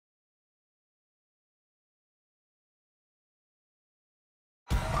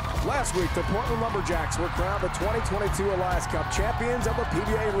Last week, the Portland Lumberjacks were crowned the 2022 Elias Cup champions of the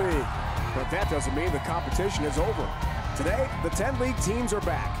PBA League. But that doesn't mean the competition is over. Today, the 10 league teams are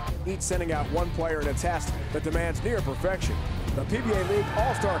back, each sending out one player in a test that demands near perfection. The PBA League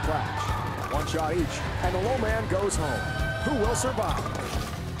All-Star Clash. One shot each, and the low man goes home. Who will survive?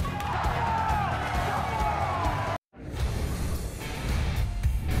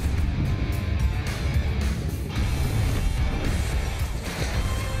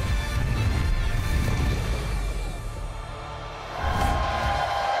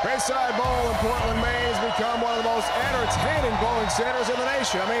 Bayside Bowl in Portland, Maine has become one of the most entertaining bowling centers in the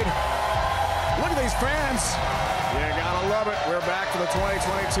nation. I mean, look at these fans. You gotta love it. We're back to the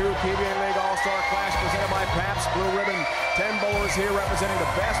 2022 PBA League All-Star Clash presented by Pabst Blue Ribbon. 10 bowlers here representing the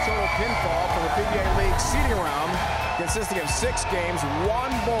best total pinfall for the PBA League seeding round, consisting of 6 games.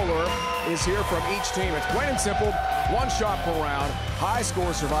 One bowler is here from each team. It's plain and simple. One shot per round. High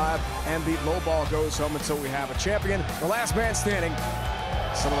scores survive, and the low ball goes home until we have a champion. The last man standing.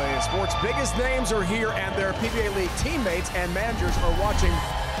 Some of the sport's biggest names are here, and their PBA League teammates and managers are watching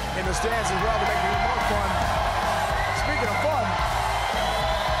in the stands as well to make it even more fun. Speaking of fun,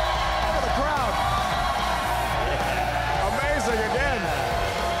 look at the crowd. Amazing again.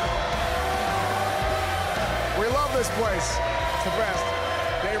 We love this place. It's the best.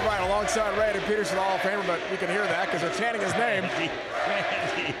 Dave Ryan alongside Randy Peterson, Hall of Famer, but you can hear that because they're chanting his name.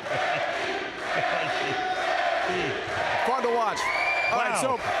 Fun to watch. All right,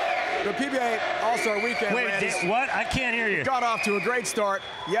 so the PBA All-Star Weekend. Wait, what? I can't hear you. Got off to a great start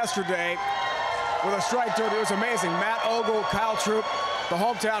yesterday with a strike derby. It was amazing. Matt Ogle, Kyle Troop, the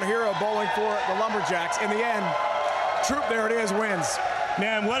hometown hero bowling for the Lumberjacks. In the end, Troop, there it is, wins.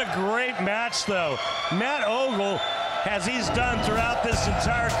 Man, what a great match, though. Matt Ogle, as he's done throughout this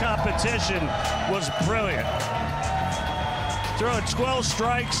entire competition, was brilliant. Throwing 12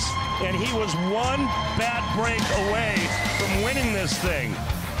 strikes, and he was one bat break away from winning this thing.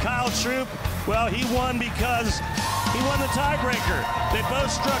 Kyle Troop, well, he won because he won the tiebreaker. They both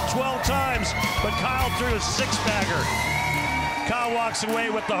struck 12 times, but Kyle threw a 6-bagger. Kyle walks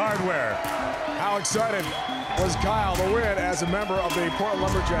away with the hardware. How excited was Kyle to win as a member of the Portland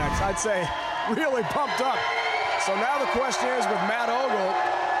Lumberjacks? I'd say really pumped up. So now the question is with Matt Ogle,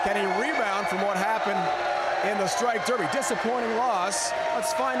 can he rebound from what happened in the strike derby? Disappointing loss.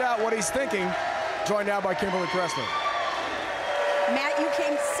 Let's find out what he's thinking. Joined now by Kimberly Presley. Matt, you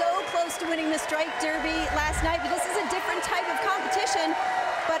came so close to winning the strike derby last night, but this is a different type of competition.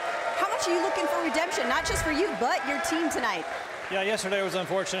 But how much are you looking for redemption? Not just for you, but your team tonight. Yeah, yesterday was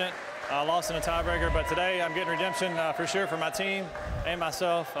unfortunate. Lost in a tiebreaker, but today I'm getting redemption for sure for my team and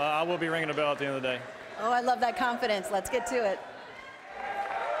myself. I will be ringing a bell at the end of the day. Oh, I love that confidence. Let's get to it.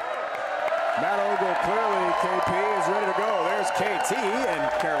 Matt Ogle, clearly KP is ready to go. There's KT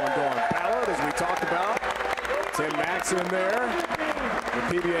and Carolyn Doran-Ballard, as we talked about. Tim Maxon there.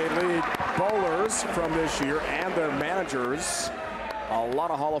 The PBA League bowlers from this year and their managers, a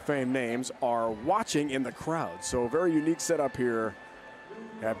lot of Hall of Fame names, are watching in the crowd. So a very unique setup here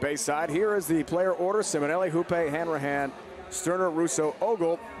at Bayside. Here is the player order. Ciminelli, Hupé, Hanrahan, Sterner, Russo,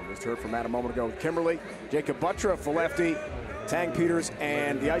 Ogle. We just heard from Matt a moment ago with Kimberly. Jakob, Butturff, the lefty. Tang, Peters,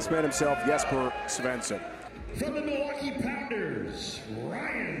 and the Iceman himself, Jesper, Svensson. From the Milwaukee Pounders,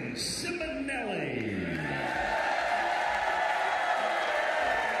 Ryan Ciminelli.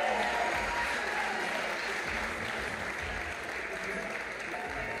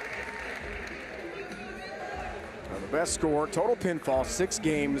 The best score, total pinfall, 6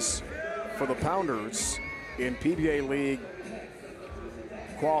 games for the Pounders in PBA League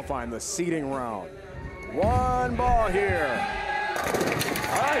qualifying the seeding round. One ball here.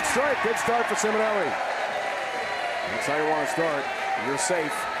 All right, strike. Good start for Ciminelli. That's how you want to start. You're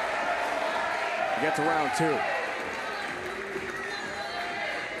safe. You get to round 2.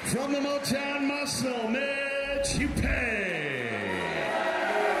 From the Motown Muscle, Mitch Hupé.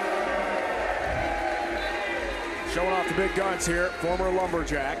 Showing off the big guns here, former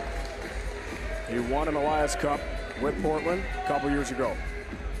Lumberjack. He won an Elias Cup with Portland a couple years ago.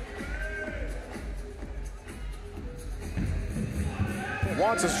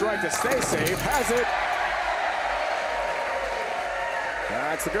 Wants a strike to stay safe, has it.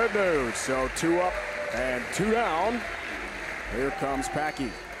 That's the good news. So 2 up and 2 down. Here comes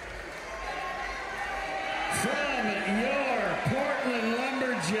Packy. From your Portland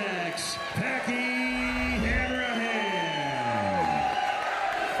Lumberjacks, Packy Hanrahan.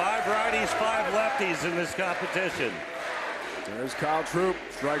 5 righties, 5 lefties in this competition. There's Kyle Troop,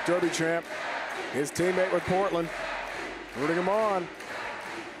 strike derby champ. His teammate with Portland, rooting him on.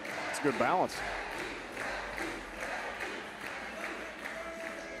 It's a good balance.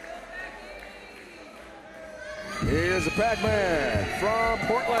 Here's the Pac-Man from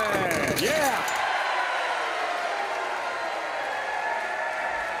Portland. Yeah!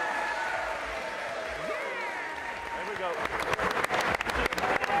 There we go.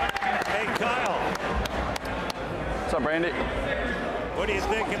 Hey, Kyle. What's up, Brandy? What do you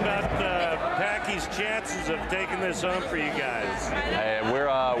think about Packy's chances of taking this home for you guys? Hey, we're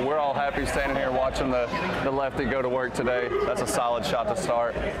all happy standing here watching the lefty go to work today. That's a solid shot to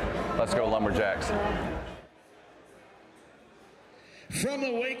start. Let's go Lumberjacks. From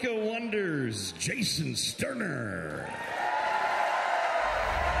the Waco Wonders, Jason Sterner.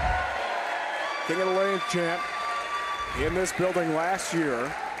 King of the Lane champ in this building last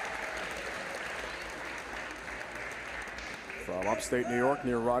year. From upstate New York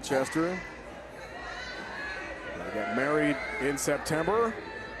near Rochester. They got married in September.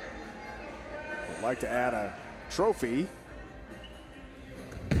 Would like to add a trophy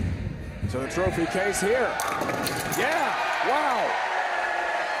to the trophy case here. Yeah, wow.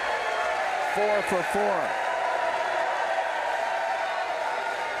 4 for 4.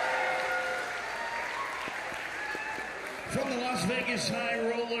 From the Las Vegas High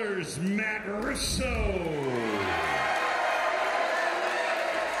Rollers, Matt Russo.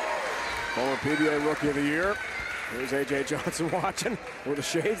 Former PBA Rookie of the Year. Here's A.J. Johnson watching with the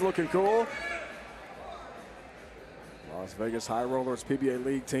shades, looking cool. Las Vegas High Rollers PBA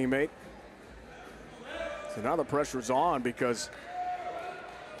League teammate. So now the pressure's on because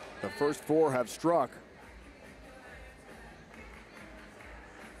the first 4 have struck.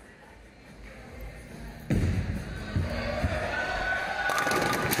 Make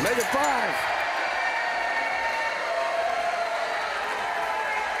it 5.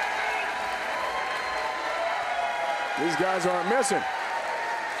 These guys aren't missing.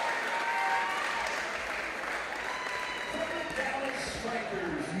 Dallas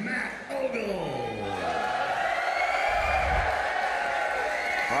Strikers, Matt Ogle.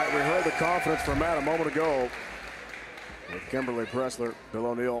 All right, we heard the confidence from Matt a moment ago with Kimberly Pressler, Bill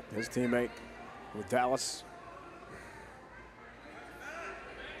O'Neill, his teammate with Dallas.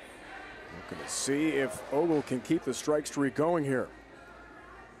 Looking to see if Ogle can keep the strike streak going here.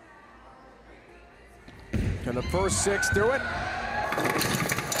 Can the first 6 do it?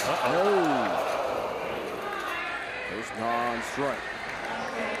 First non-strike.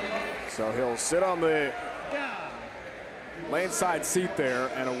 So he'll sit on the lane side seat there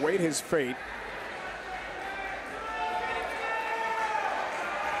and await his fate.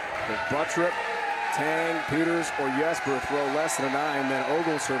 If Butturff, Tang, Peters, or Jesper throw less than a 9, then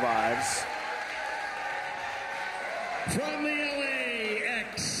Ogle survives. From the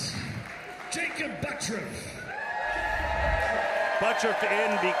LAX, Jakob Butturff. Butturff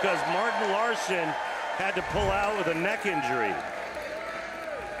in because Martin Larson had to pull out with a neck injury.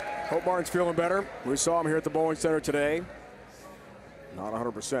 Hope Martin's feeling better. We saw him here at the Bowling Center today. Not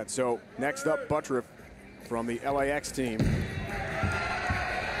 100%. So next up, Butturff from the LAX team.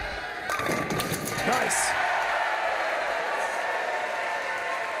 Nice.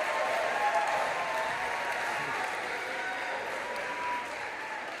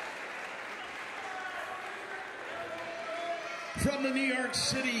 From the New York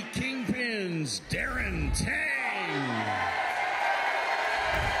City Kingpins, Darren Tang.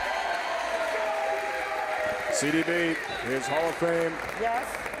 CDB, his Hall of Fame. Yes.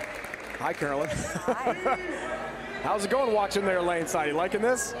 Hi, Carolyn. Hi. How's it going watching there lane side? You liking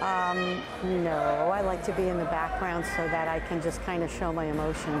this? No, I like to be in the background so that I can just kind of show my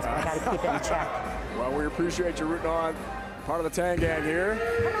emotions, but I got to keep it in check. Well, we appreciate you rooting on part of the Tang gang here.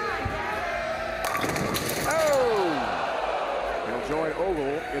 Oh! He'll join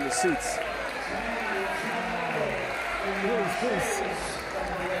Ogle in the seats.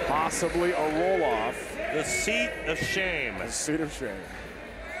 Possibly a roll-off. The seat of shame. The seat of shame.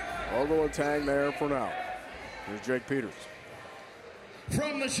 Ogle and Tang there for now. Here's Jake Peters.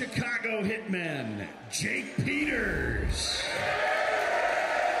 From the Chicago Hitmen, Jake Peters.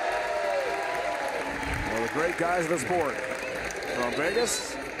 One of the great guys of the sport. From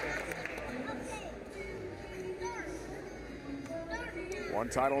Vegas. One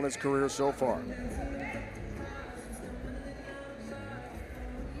title in his career so far.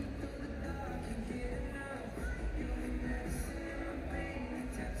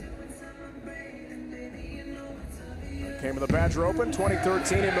 Came with the Badger Open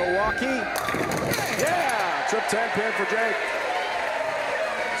 2013 in Milwaukee. Yeah! Trip 10 pin for Jake.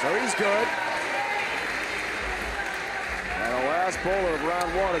 So he's good. And the last bowler of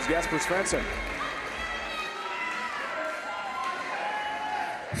round 1 is Jesper Svensson.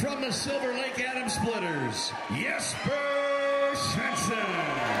 From the Silver Lake Atom Splitters, Jesper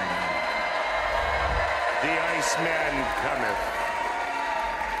Svensson. The Iceman cometh.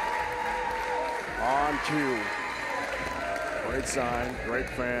 On cue. Great sign, great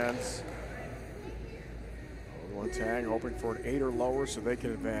fans. Tang hoping for an 8 or lower so they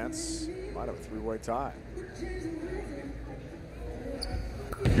can advance. Might have a 3-way tie.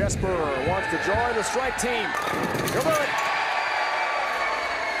 Jesper wants to join the strike team. Come on.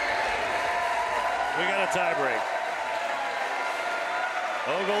 We got a tie break.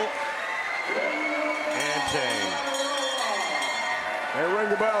 Ogle and Tang. They ring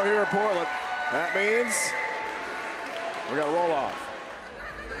the bell here in Portland. That means we got a roll off.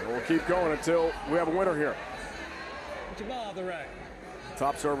 And we'll keep going until we have a winner here. Put your ball off the rack.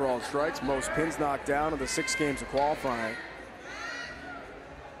 Top server on strikes, most pins knocked down in the 6 games of qualifying.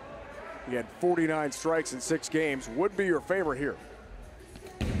 He had 49 strikes in 6 games. Would be your favorite here.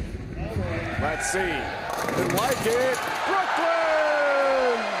 Let's see. Didn't like it.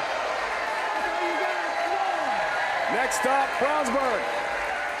 Brooklyn! Next up, Brownsburg.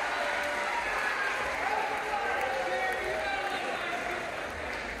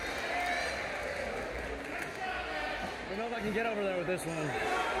 I don't know if I can get over there with this one.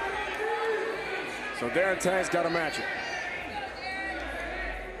 So Darren Tang's got to match it.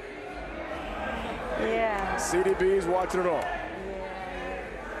 Yeah. CDB's watching it all.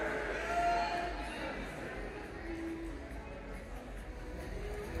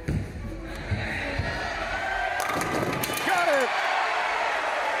 Got it!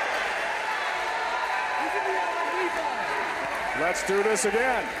 Let's do this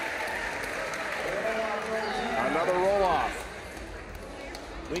again. Another roll-off.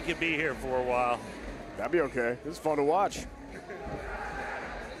 We could be here for a while. That'd be okay. This is fun to watch.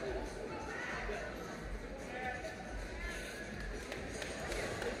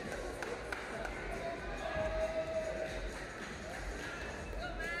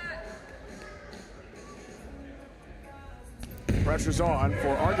 Pressure's on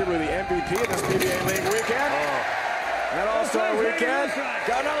for arguably the MVP of this PBA League weekend. And All-Star Weekend.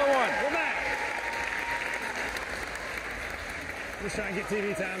 Got another one. We're back. Just trying to get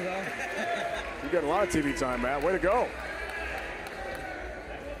TV times off. You got a lot of TV time, Matt. Way to go.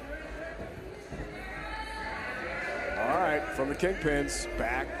 All right, from the Kingpins,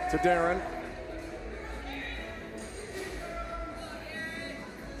 back to Darren.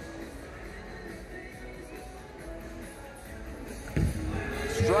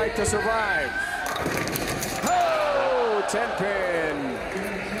 Strike to survive. Oh, 10-pin.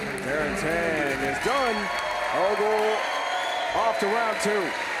 Darren Tang is done. Ogle off to round 2.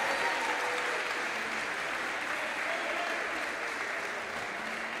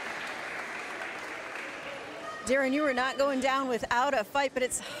 Darren, you were not going down without a fight, but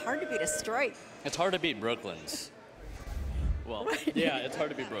it's hard to beat a strike. It's hard to beat Brooklyn's. Well, yeah, it's hard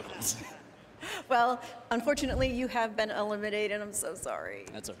to beat Brooklyn's. Well, unfortunately, you have been eliminated. I'm so sorry.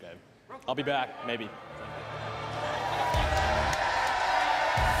 That's okay. I'll be back, maybe.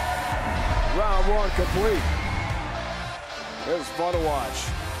 Round 1 complete. It was fun to watch.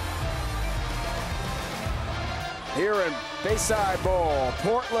 Here in Bayside Bowl,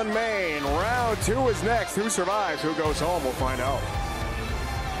 Portland, Maine. Round 2 is next. Who survives? Who goes home? We'll find out.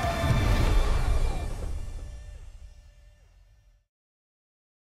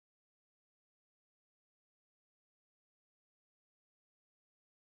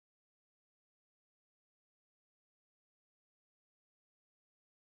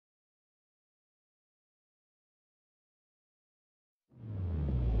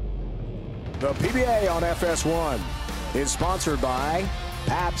 The PBA on FS1 is sponsored by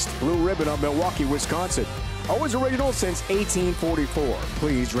Pabst Blue Ribbon of Milwaukee, Wisconsin. Always original since 1844.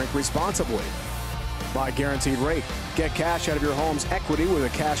 Please drink responsibly. By Guaranteed Rate. Get cash out of your home's equity with a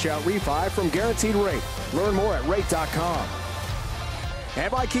cash-out refi from Guaranteed Rate. Learn more at rate.com.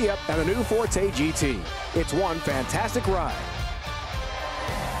 And by Kia and the new Forte GT. It's one fantastic ride.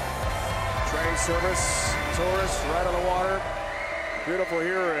 Train service, tourists right on the water. Beautiful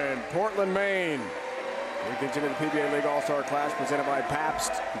here in Portland, Maine. We continue the PBA League All-Star Clash presented by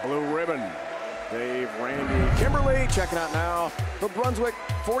Pabst Blue Ribbon. Dave, Randy, Kimberly checking out now. The Brunswick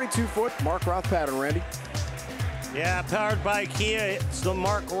 42-foot Mark Roth pattern, Randy. Yeah, powered by Kia. It's the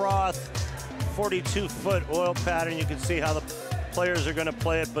Mark Roth 42-foot oil pattern. You can see how the players are going to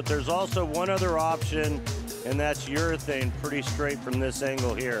play it, but there's also one other option, and that's urethane, pretty straight from this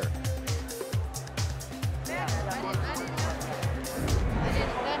angle here.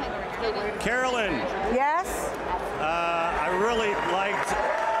 Carolyn. Yes? I really liked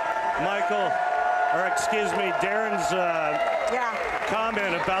Darren's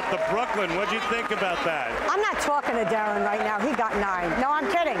comment about the Brooklyn. What'd you think about that? I'm not talking to Darren right now. He got 9. No, I'm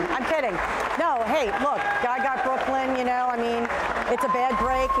kidding. I'm kidding. No, hey, look, guy got Brooklyn, you know, I mean, it's a bad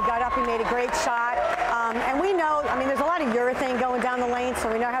break. He got up, he made a great shot. And we know, I mean, there's a lot of urethane going down the lane,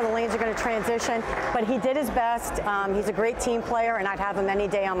 so we know how the lanes are going to transition. But he did his best. He's a great team player, and I'd have him any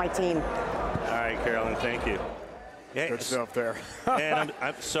day on my team. All right, Carolyn, thank you. Yeah, good stuff there. And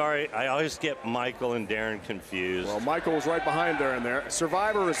I'm sorry, I always get Michael and Darren confused. Well, Michael was right behind Darren there.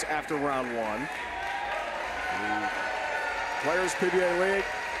 Survivors after round 1. The Players PBA League,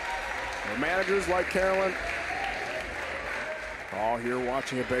 the managers like Carolyn, all here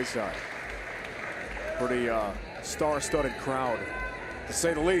watching at Bayside. Pretty star-studded crowd, to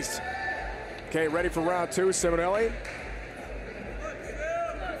say the least. Okay, ready for round 2, Ciminelli.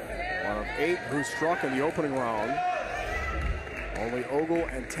 One of 8 who struck in the opening round. Only Ogle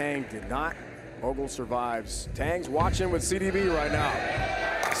and Tang did not. Ogle survives. Tang's watching with CDB right now.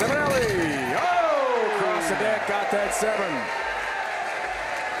 Ciminelli! Oh! Across the deck, got that 7.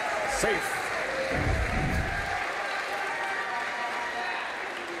 Safe.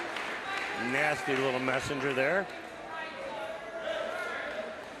 Nasty little messenger there.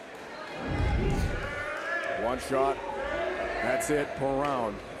 One shot. That's it per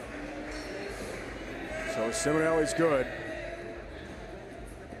round. So Ciminelli's good.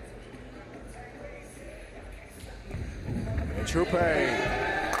 Mitch Hupé.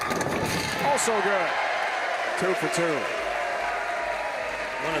 Also good. 2 for 2.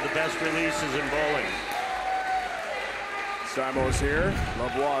 One of the best releases in bowling. Simo's here.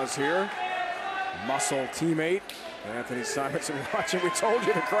 Lavoie's here. Muscle teammate. Anthony Simonson watching. We told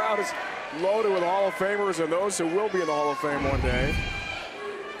you the crowd is loaded with Hall of Famers and those who will be in the Hall of Fame one day.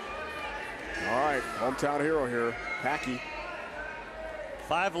 All right, hometown hero here, Packy.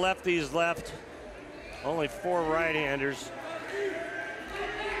 5 lefties left. Only 4 right-handers.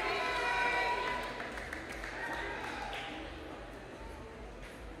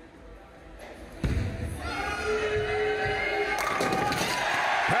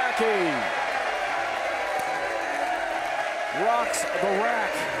 Packy rocks the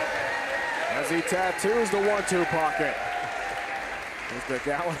rack as he tattoos the 1-2 pocket. There's the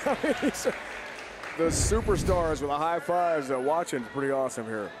Gallon. The superstars with the high fives watching. Pretty awesome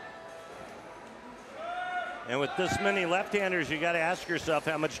here. And with this many left-handers, you got to ask yourself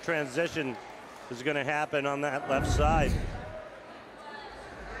how much transition is going to happen on that left side.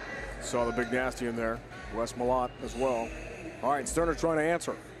 Saw the big nasty in there. Wes Malott as well. All right, Sterner trying to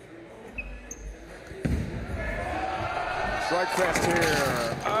answer. Strike fest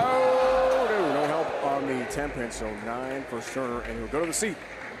here. Oh, no help on the 10-pin, so 9 for Sterner, and he'll go to the seat.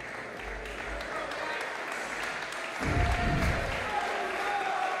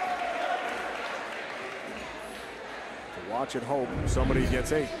 To watch and hope somebody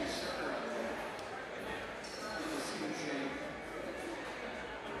gets 8.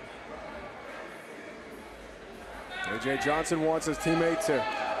 A.J. Johnson wants his teammate to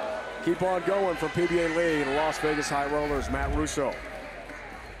keep on going from PBA League. The Las Vegas High Rollers, Matt Russo.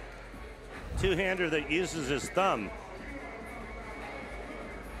 Two-hander that uses his thumb.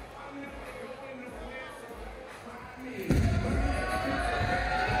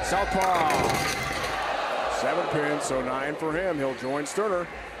 Southpaw. 7 pins, so 9 for him. He'll join Sterner.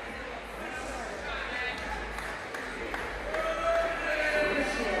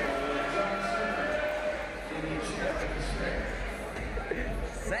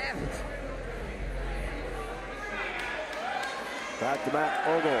 Back-to-back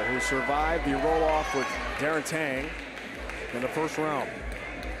Ogle, who survived the roll-off with Darren Tang in the first round.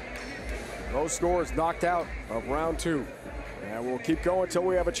 Those scores knocked out of round 2. And we'll keep going until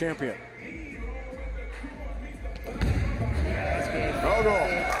we have a champion. Ogle,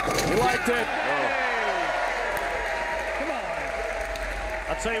 he liked it.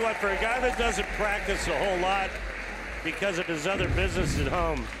 I'll tell you what, for a guy that doesn't practice a whole lot because of his other business at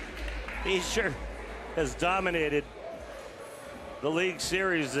home, he sure has dominated the league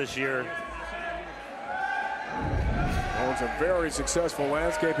series this year. Owns a very successful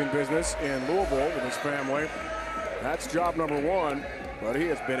landscaping business in Louisville with his family. That's job number 1, but he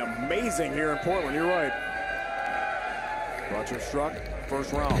has been amazing here in Portland. You're right. Butturff struck,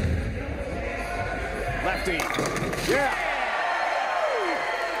 first round. Lefty, yeah.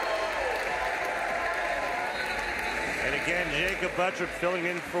 And again, Jakob Butturff filling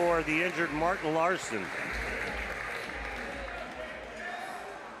in for the injured Martin Larson.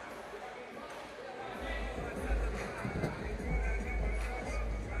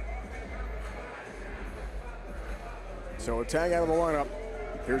 So a Tang out of the lineup.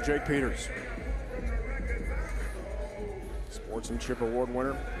 Here's Jake Peters. Sports Sportsmanship Award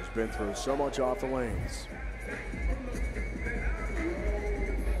winner, who's been through so much off the lanes.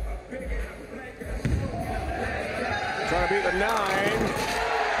 Trying to beat the 9.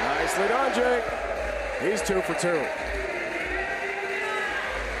 Nicely done, Jake. He's 2 for 2.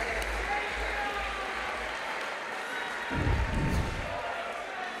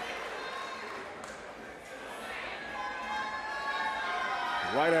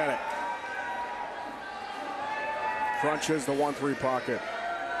 Right at it. Crunches the 1-3 pocket.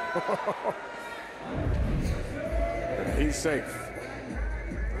 He's safe.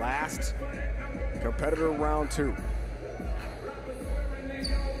 Last competitor, round 2.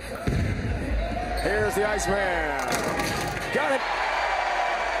 Here's the Iceman. Got it.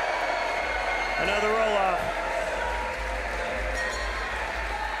 Another roll-off.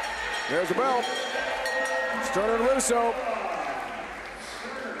 There's the bell. Sterner and Russo.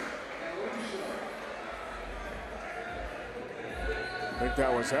 I think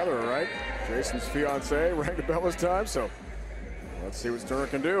that was Heather, right? Jason's fiance rang the bell this time, so let's see what Sterner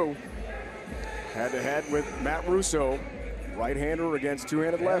can do. Head-to-head with Matt Russo. Right-hander against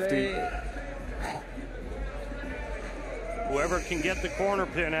two-handed lefty. Whoever can get the corner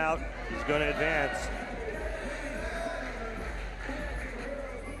pin out is going to advance.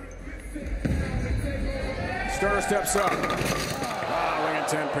 Sterner steps up. Ring and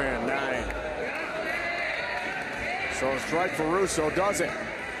 10 pin, 9. So a strike for Russo, does it.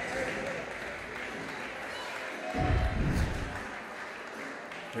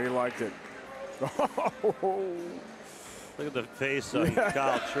 He liked it. Look at the face on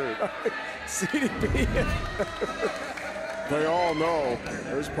Kyle Troop. CDP. They all know.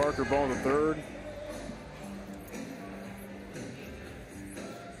 There's Parker Bone, the 3rd.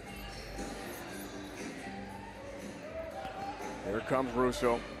 Here comes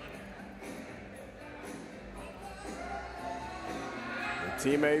Russo. The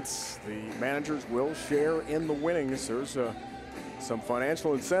teammates, the managers will share in the winnings. There's some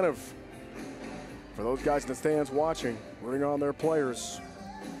financial incentive for those guys in the stands watching, rooting on their players.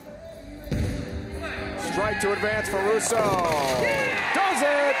 Strike to advance for Russo. Does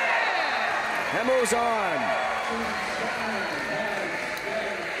it! And moves on.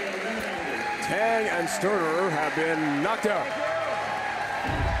 Tang and Sterner have been knocked out.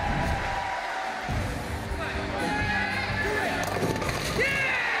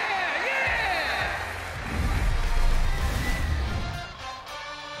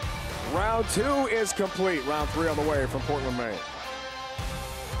 Round 2 is complete. Round 3 on the way from Portland, Maine.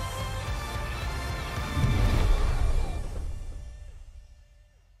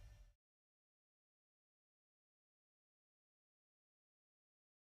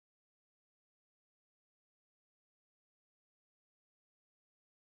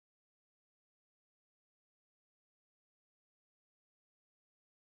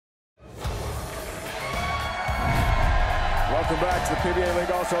 Welcome back to the PBA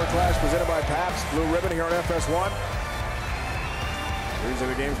League All-Star Clash presented by Pabst Blue Ribbon here on FS1. These are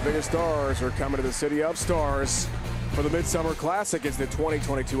the game's biggest stars are coming to the City of Stars for the Midsummer Classic. It's the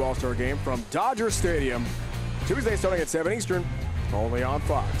 2022 All-Star Game from Dodger Stadium. Tuesday starting at 7 Eastern, only on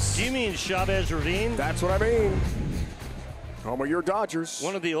Fox. Do you mean Chavez Ravine? That's what I mean. Home of your Dodgers.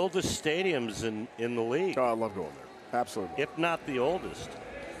 One of the oldest stadiums in the league. Oh, I love going there. Absolutely. If not the oldest.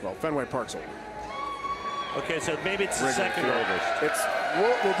 Well, Fenway Park's old. Okay, so maybe it's the second oldest.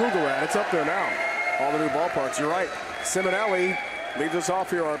 We'll Google that. It's up there now. All the new ballparks. You're right. Ciminelli leads us off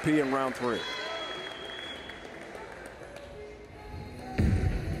here, RP, in round 3.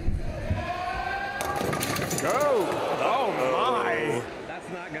 Go! Oh, my! That's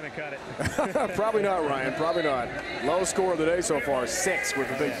not going to cut it. Probably not, Ryan. Probably not. Low score of the day so far, 6 with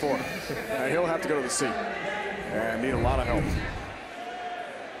the big 4. And he'll have to go to the seat and need a lot of help.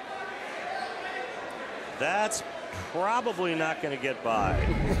 That's probably not going to get by.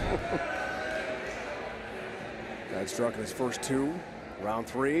 That struck in his first 2. Round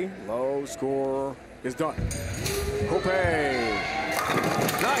 3, low score is done. Hupé.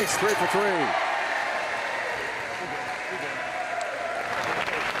 Nice, 3 for 3. All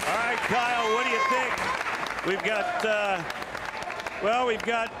right, Kyle, what do you think? We've got, we've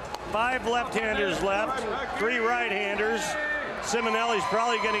got 5 left-handers left, 3 right-handers. Ciminelli's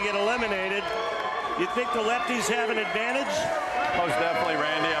probably going to get eliminated. You think the lefties have an advantage? Most definitely,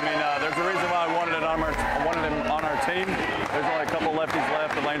 Randy. I mean, there's a reason why I wanted him on our team. There's only a couple lefties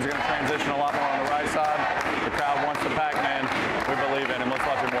left. The lanes are going to transition a lot more on the right side. The crowd wants the Pac-Man. We believe in him. Let's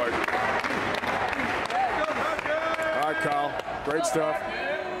watch him work. All right, Kyle. Great stuff.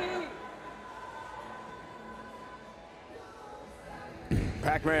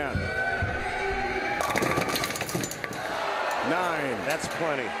 Pac-Man. That's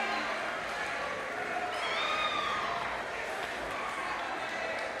plenty.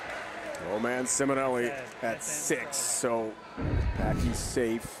 Old man Ciminelli at 6, so Packy's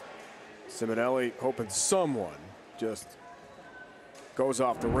safe. Ciminelli hoping someone just goes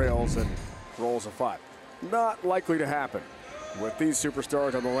off the rails and rolls a 5. Not likely to happen with these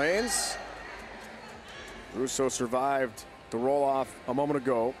superstars on the lanes. Russo survived the roll-off a moment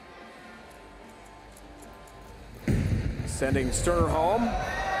ago. Sending Sterner home.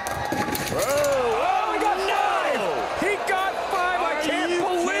 Whoa, he got 5! He got 5, I can't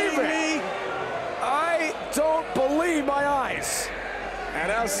believe it! I don't believe my eyes. And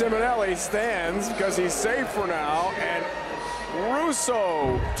now Ciminelli stands because he's safe for now, and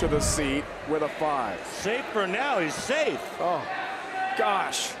Russo to the seat with a 5. Safe for now, he's safe. Oh,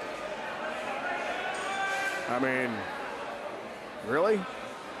 gosh. I mean, really?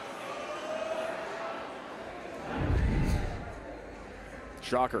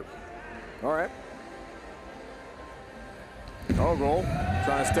 Shocker. All right. Ogle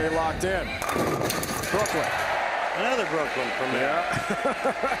trying to stay locked in. Brooklyn. Another Brooklyn from there.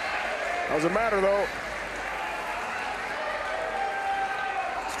 Yeah. Doesn't matter, though.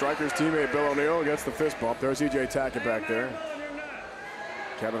 Striker's teammate Bill O'Neill gets the fist bump. There's E.J. Tackett back there.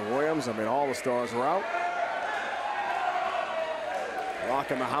 Kevin Williams. I mean, all the stars were out.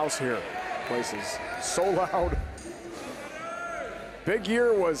 Rocking the house here. Place is so loud. Big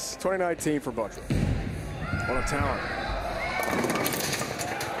year was 2019 for Butturff. What a talent.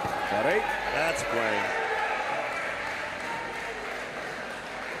 Got 8. That's plenty.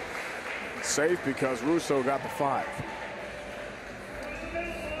 Safe because Russo got the 5.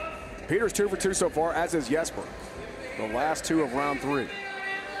 Peter's 2 for 2 so far, as is Jesper. The last 2 of round 3.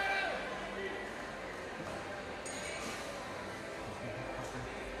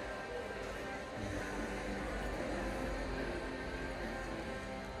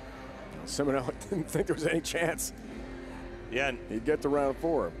 Ciminelli didn't think there was any chance. Yeah. He'd get to round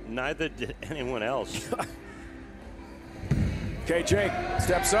 4. Neither did anyone else. KJ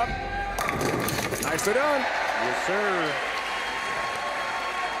steps up. Nicely done. Yes, sir.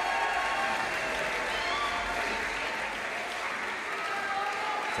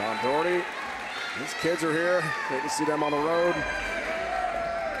 Tom Doherty. These kids are here. Great to see them on the road.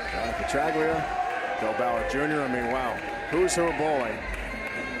 John Petraglia. Bill Ballard Jr. I mean, wow. Who's who bowling?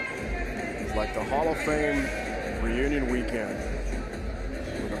 It's like the Hall of Fame reunion weekend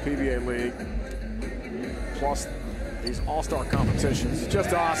with the PBA League. Plus these all-star competitions. It's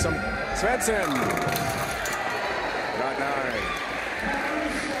just awesome. Svensson got 9.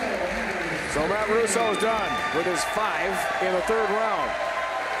 So Matt Russo's done with his 5 in the 3rd round.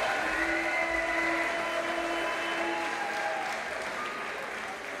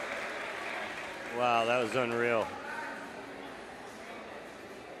 Wow, that was unreal.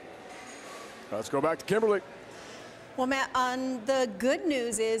 Let's go back to Kimberly. Well, Matt, on the good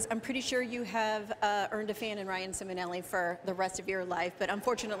news is I'm pretty sure you have earned a fan in Ryan Ciminelli for the rest of your life, but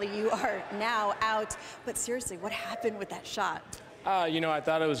unfortunately you are now out. But seriously, what happened with that shot? You know, I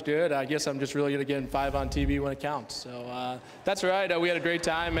thought it was good. I guess I'm just really good at getting 5 on TV when it counts. So that's right. We had a great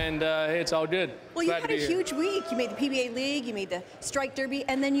time, and hey, it's all good. Well, you had a huge week. You made the PBA League, you made the Strike Derby,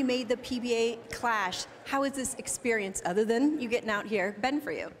 and then you made the PBA Clash. How has this experience, other than you getting out here, been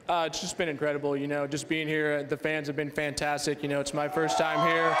for you? It's just been incredible. You know, just being here. The fans have been fantastic. You know, it's my first time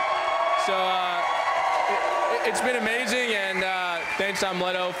here. So it's been amazing, and thanks Tom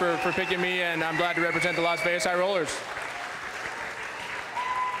Leto for picking me, and I'm glad to represent the Las Vegas High Rollers.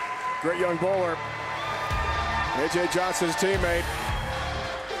 Great young bowler. A.J. Johnson's teammate.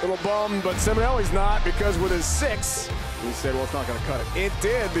 A little bummed, but Ciminelli's not, because with his 6, he said, well, it's not going to cut it. It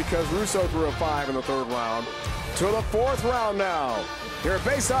did, because Russo threw a 5 in the 3rd round. To the 4th round now, here at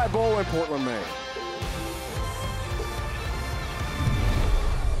Bayside Bowl in Portland, Maine.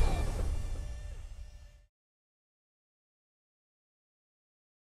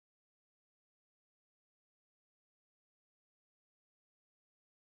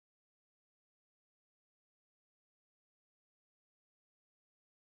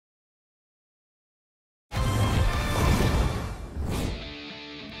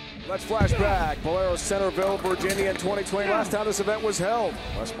 Let's flash back. Bolero Centerville, Virginia in 2020. Last time this event was held.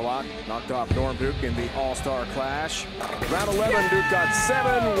 West Block knocked off Norm Duke in the All-Star Clash. Round 11, Duke got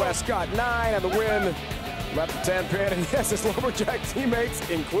 7, West got 9, and the win left the 10 pin. And yes, his Lumberjack teammates,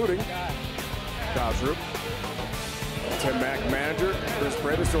 including Kyle Troop, Tim Mack manager, Chris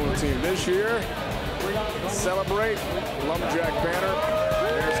Prater still on the team this year. Celebrate Lumberjack banner.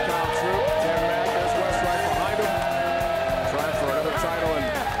 There's Kyle Troop, Tim Mack, there's West right behind him. Trying for another title in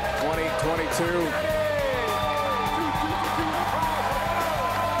 2022.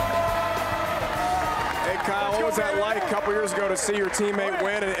 Kyle, what was that like a couple years ago to see your teammate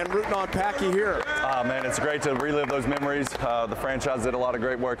win and rooting on Packy here? Man, it's great to relive those memories. The franchise did a lot of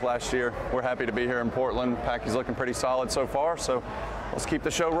great work last year. We're happy to be here in Portland. Packy's looking pretty solid so far, so let's keep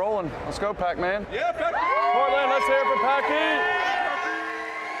the show rolling. Let's go, Pac-Man. Yeah, Packy! Portland, let's hear it for Packy!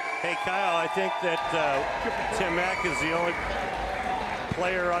 Hey, Kyle, I think that Tim Mack is the only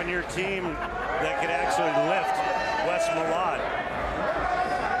player on your team that could actually lift West Milan.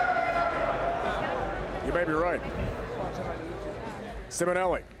 You may be right.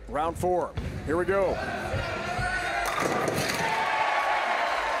 Ciminelli, round 4. Here we go.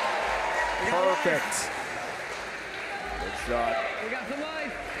 Perfect. Good shot.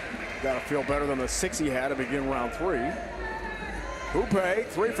 Got to feel better than the 6 he had to begin round 3. Hupé,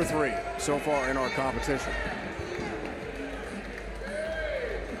 3 for 3 so far in our competition.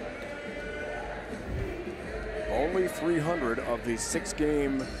 Only 300 of the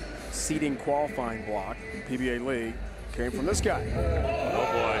 6-game seeding qualifying block, PBA League, came from this guy. Oh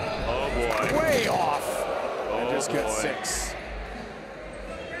boy, oh boy. Way off. And Oh just gets boy. 6.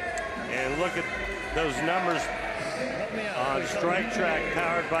 And look at those numbers on Strike Track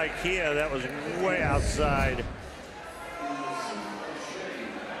powered by Kia. That was way outside.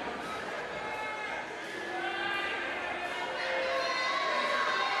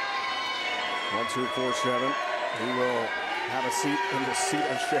 One, 2, 4, 7. He will have a seat in the seat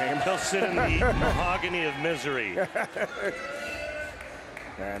of shame. He'll sit in the mahogany of misery.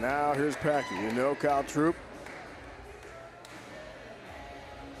 And now here's Packy. You know Kyle Troop.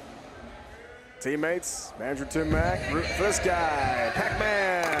 Teammates, manager Tim Mack, root for this guy,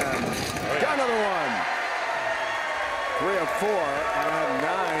 Pac-Man. Got another one. 3 of 4 and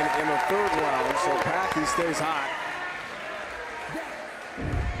 9 in the 3rd round, so Packy stays hot.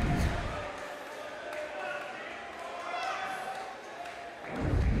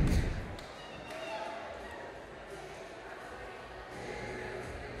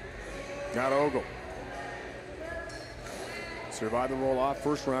 Got Ogle. Survived the roll-off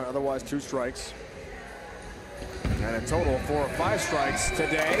first round, otherwise 2 strikes. And a total of 4 or 5 strikes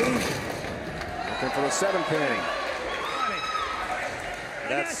today. Looking for the 7 pin.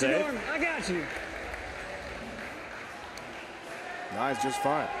 That's safe. I got you. Nice, just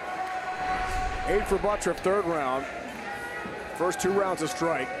fine. 8 for Butturff, 3rd round. First 2 rounds a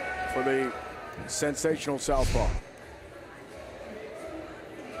strike for the sensational southpaw.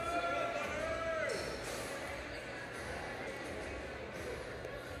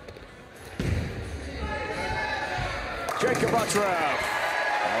 Jakob Butturff.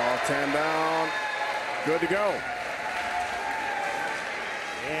 All 10 down. Good to go.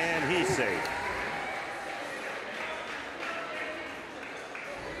 And he's safe.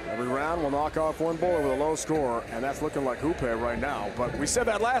 Every round will knock off one bowler with a low score, and that's looking like Hupé right now. But we said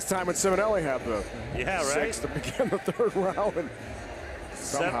that last time when Ciminelli had the 6 to begin the 3rd round. And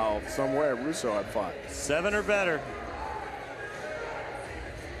somehow, some way, Russo had 5. 7 or better.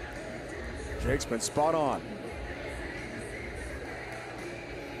 Jake's been spot on.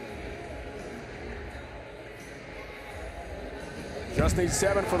 Just needs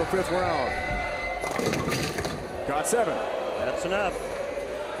 7 for the 5th round. Got 7. That's enough.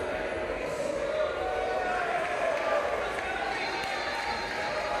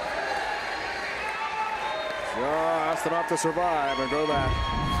 Just enough to survive and go back.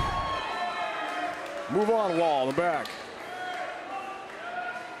 Move on, Wall, in the back.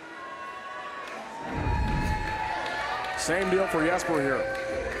 Same deal for Jesper here.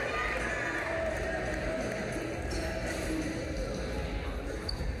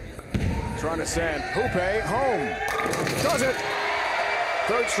 Trying to send Hupé home. Does it.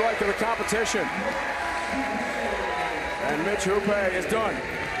 3rd strike of the competition. And Mitch Hupé is done.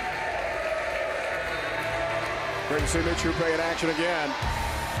 Great to see Mitch Hupé in action again.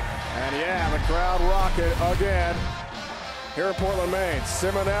 And yeah, the crowd rocket again here in Portland, Maine.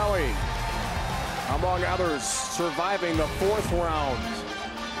 Ciminelli, among others, surviving the 4th round.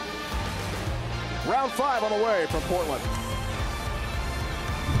 Round 5 on the way from Portland.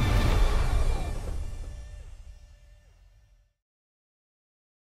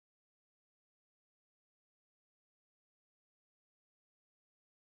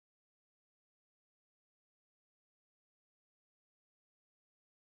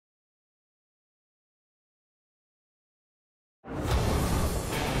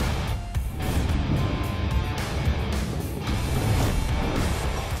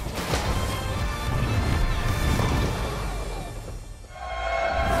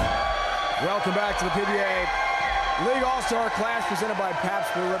 Welcome back to the PBA League All-Star Clash presented by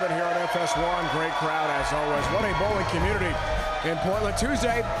Pabst Blue Ribbon here on FS1. Great crowd as always. What a bowling community in Portland.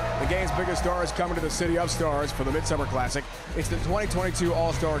 Tuesday, the game's biggest stars coming to the City of Stars for the Midsummer Classic. It's the 2022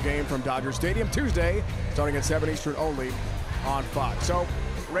 All-Star Game from Dodger Stadium. Tuesday, starting at 7 Eastern only on Fox. So,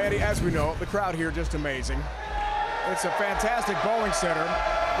 Randy, as we know, the crowd here just amazing. It's a fantastic bowling center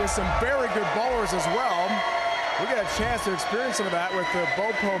with some very good bowlers as well. We got a chance to experience some of that with the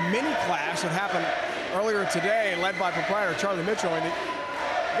BOPO mini clash that happened earlier today, led by proprietor Charlie Mitchell. And you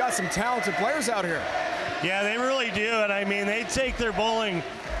got some talented players out here. Yeah, they really do, and I mean, they take their bowling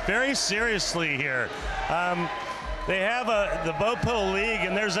very seriously here. They have the BOPO League,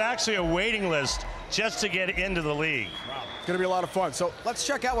 and there's actually a waiting list just to get into the league. Wow. It's going to be a lot of fun. So let's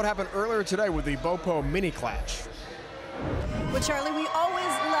check out what happened earlier today with the BOPO mini clash. Well, Charlie, we always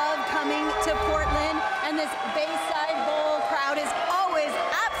love coming to Portland, and this Bayside Bowl crowd is always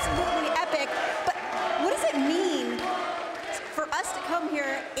absolutely epic. But what does it mean for us to come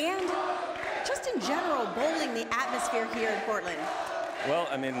here and just in general bowling the atmosphere here in Portland? Well,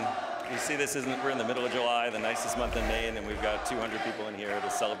 I mean, you see we're in the middle of July, the nicest month in Maine, and we've got 200 people in here to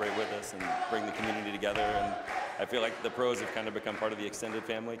celebrate with us and bring the community together. And I feel like the pros have kind of become part of the extended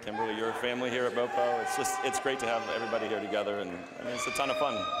family. Kimberly, your family here at BOPO. It's great to have everybody here together, and I mean, it's a ton of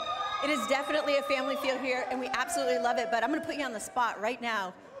fun. It is definitely a family feel here, and we absolutely love it. But I'm going to put you on the spot right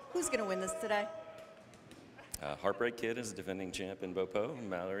now. Who's going to win this today? Heartbreak Kid is the defending champ in BOPO.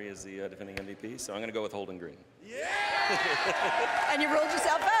 Mallory is the defending MVP, so I'm going to go with Holden Green. Yeah! And you rolled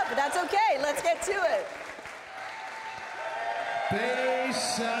yourself up, but that's okay. Let's get to it.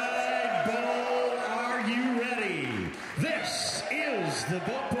 Bayside Bowl, are you ready? This is the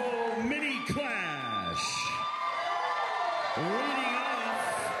BOPO mini clash. Leading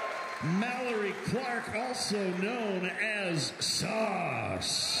off, Mallory Clark, also known as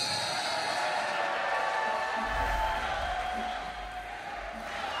Sauce.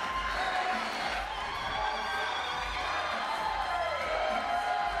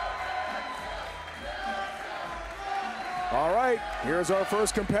 All right, here's our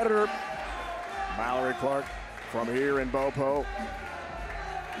first competitor, Mallory Clark from here in BOPO.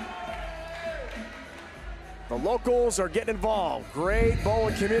 The locals are getting involved. Great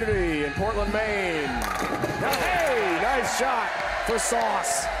bowling community in Portland, Maine. Now, hey, nice shot for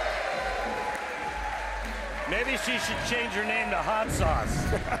Sauce. Maybe she should change her name to Hot Sauce,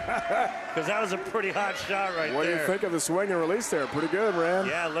 because that was a pretty hot shot right there. What do you think of the swing and release there? Pretty good, Ram.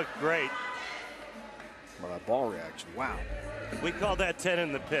 Yeah, it looked great. Well, that ball reaction, wow. We call that 10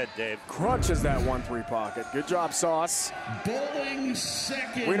 in the pit, Dave. Crunches that 1-3 pocket. Good job, Sauce. Bowling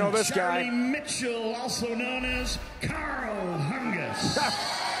second. We know this Charlie guy. Mitchell, also known as Carl Hungus.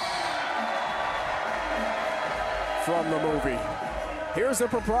 From the movie. Here's the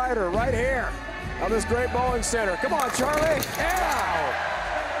proprietor right here of this great bowling center. Come on, Charlie. Yeah!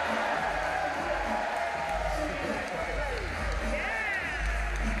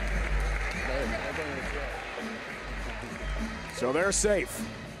 So they're safe.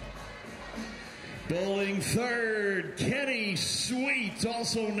 Bowling third, Kenny Sweet,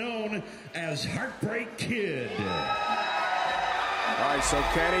 also known as Heartbreak Kid. All right, so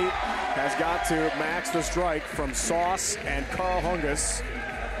Kenny has got to match the strike from Sauce and Carl Hungus,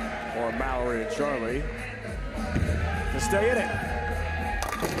 or Mallory and Charlie, to stay in it.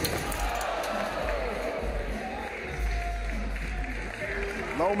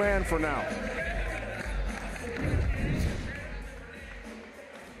 Low man for now.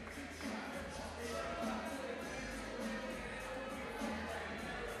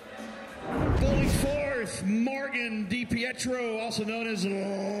 Bowling fourth, Morgan DiPietro, also known as Lala.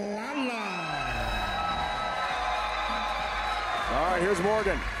 All right, here's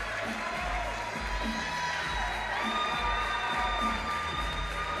Morgan.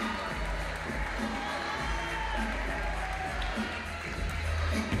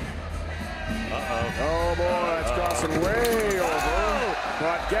 Oh boy, that's crossing way over,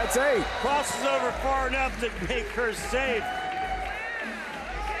 but gets 8. Crosses over far enough to make her safe.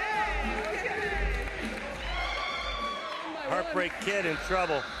 Heartbreak Kid in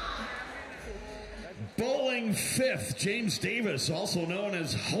trouble. Bowling fifth, James Davis, also known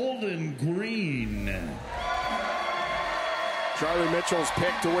as Holden Green. Charlie Mitchell's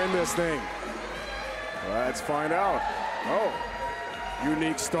pick to win this thing. Let's find out. Oh,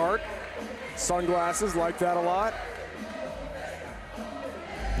 unique start. Sunglasses, like that a lot.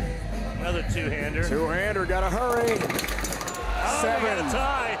 Another two-hander. Two-hander, gotta hurry. Oh, 7. We got a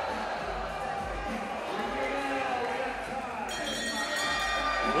tie.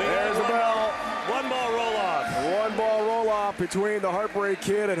 There's a bell. One ball roll-off. One ball roll-off between the Heartbreak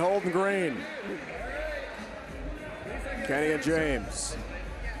Kid and Holden Green. Kenny and James.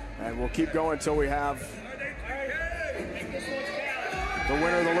 And we'll keep going until we have the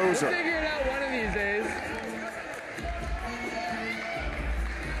winner or the loser. We'll figure it out one of these days.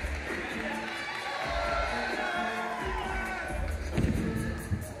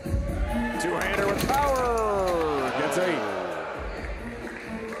 Two-hander with power. Gets 8.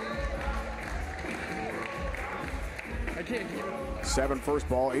 I can't keep it. 7 first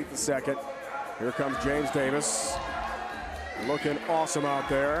ball, 8 the second. Here comes James Davis. Looking awesome out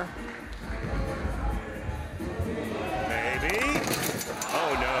there. Maybe.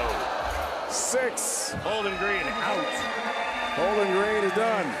 Oh, no. 6. Holden Green out. Holden Green is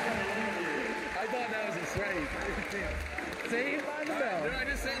done. I thought that was a strike. Saved by the bell. Did I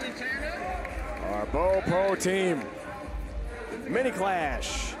just say the chair now? Our Bo Pro team. Mini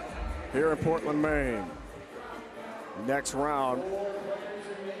clash here in Portland, Maine. Next round,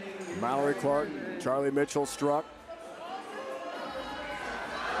 Mallory Clark, Charlie Mitchell struck.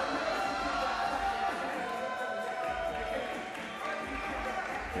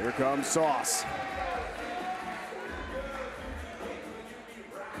 Here comes Sauce.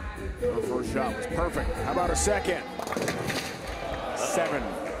 Her first shot was perfect. How about her second? 7.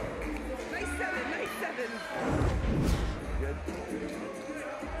 Nice 7, nice 7. Good.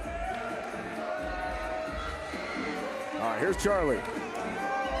 All right, here's Charlie.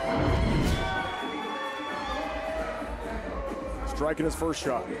 Striking his first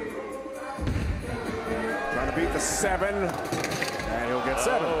shot. Trying to beat the 7. And he'll get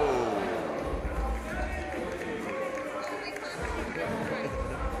 7.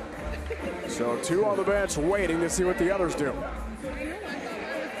 So 2 on the bench waiting to see what the others do.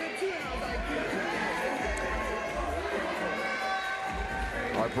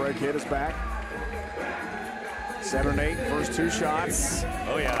 Heartbreak hit is back. 7 and 8, first 2 shots.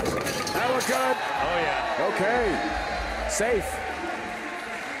 Oh, yeah. That looked good. Oh, yeah. Okay. Safe.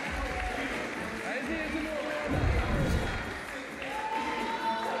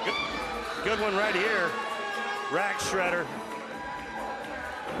 Good one right here. Rack shredder.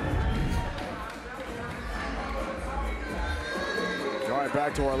 All right,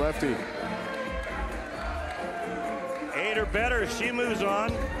 back to our lefty. 8 or better. She moves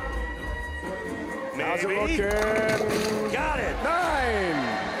on. Maybe. How's it looking? Got it.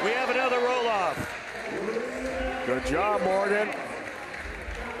 9. We have another roll-off. Good job, Morgan.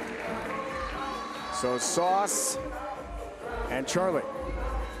 So Sauce and Charlie.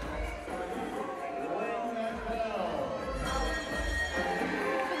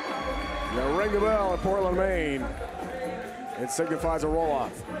 Now ring the bell in Portland, Maine. It signifies a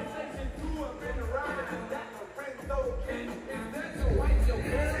roll-off.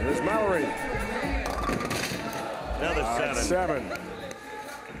 Here's Mallory. Another 7. 7.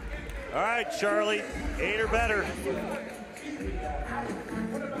 All right, Charlie. 8 or better.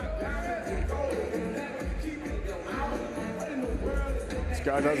 This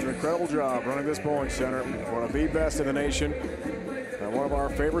guy does an incredible job running this bowling center. One of the best in the nation. And one of our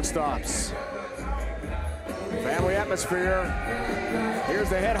favorite stops. Family atmosphere. Here's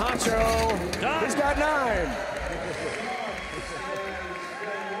the head honcho. Done. He's got 9.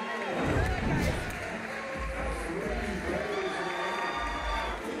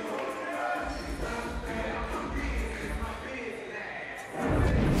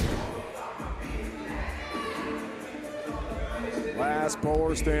 Last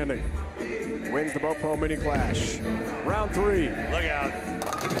bowler standing. Wins the Bo Pro Mini Clash. Round 3. Look out.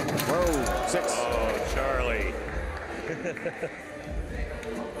 Whoa, 6. Oh, Charlie.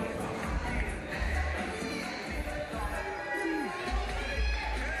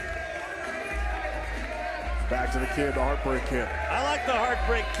 Back to the kid, the Heartbreak Kid. I like the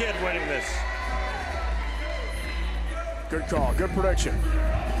Heartbreak Kid winning this. Good call, good prediction.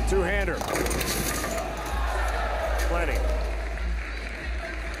 Two-hander. Plenty.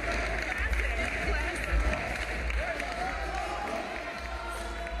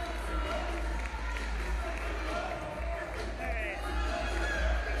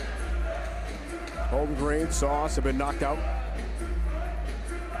 Holden Green, Sauce have been knocked out.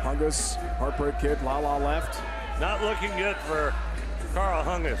 Hungus, Heartbreak Kid, La left. Not looking good for Carl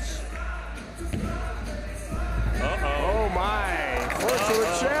Hungus. Uh-oh. Oh my. First to the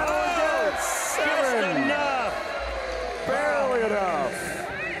channel again. 7. Just enough. Barely enough.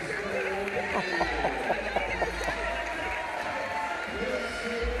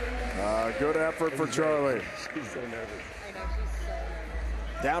 Good effort for Charlie. She's so nervous.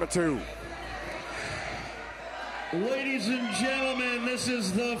 Down to 2. Ladies and gentlemen, this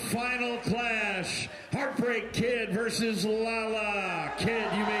is the final clash. Heartbreak Kid versus Lala.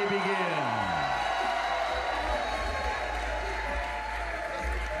 Kid, you may begin.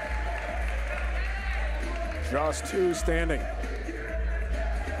 Just 2 standing.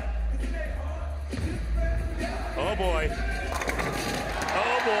 boy.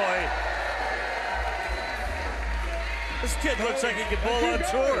 Oh, boy. This kid looks like he could bowl on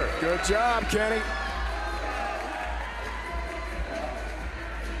tour. Good job, Kenny.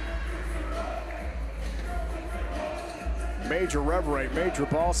 Major rev rate, major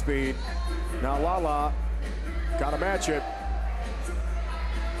ball speed. Now Lala got to match it.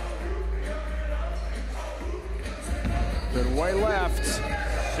 Been way left.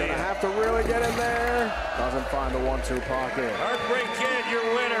 Gonna have to really get in there. Doesn't find the 1-2 pocket. Heartbreak Kid, your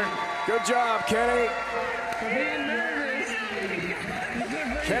winner. Good job, Kenny.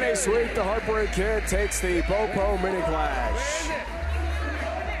 Kenny Sweet, the Heartbreak Kid, takes the Bopo Mini Clash.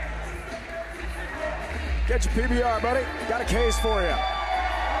 Get your PBR, buddy. Got a case for you.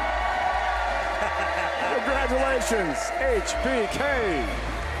 Congratulations, HBK.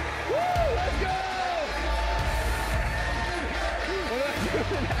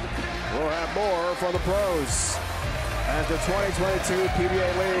 We'll have more for the pros as the 2022 PBA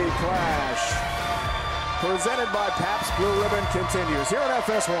League Clash, presented by Pabst Blue Ribbon, continues here on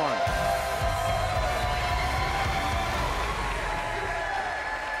FS1.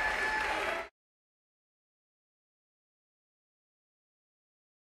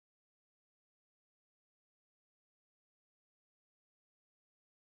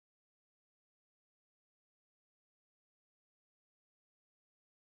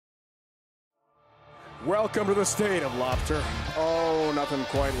 Welcome to the state of lobster. Oh, nothing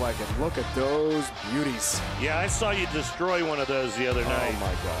quite like it. Look at those beauties. Yeah, I saw you destroy one of those the other night. Oh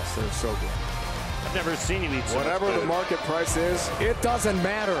my gosh, they're so good. I've never seen you eat so Whatever much the food. market price is, it doesn't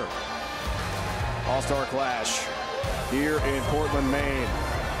matter. All-Star Clash here in Portland, Maine.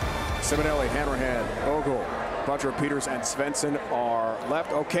 Ciminelli, Hanrahan, Ogle, Butturff, Peters, and Svensson are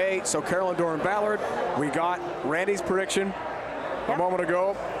left. Okay, so Carolyn Doran-Ballard, we got Randy's prediction a moment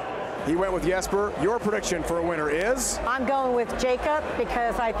ago. He went with Jesper. Your prediction for a winner is? I'm going with Jakob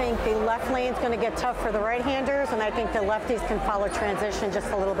because I think the left lane's going to get tough for the right-handers, and I think the lefties can follow transition just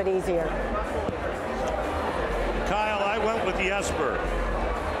a little bit easier. Kyle, I went with Jesper.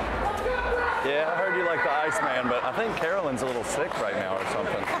 Yeah, I heard you like the Iceman, but I think Carolyn's a little sick right now or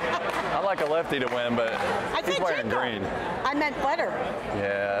something. I like a lefty to win, but he's wearing green. I meant better.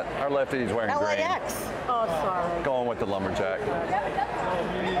 Yeah, our lefty's wearing LAX. green. Oh, sorry. Going with the lumberjack.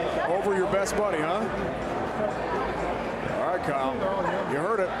 Over your best buddy, huh? All right, Kyle. You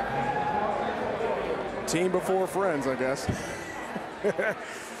heard it. Team before friends, I guess.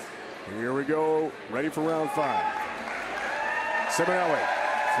 Here we go. Ready for round 5. Ciminelli,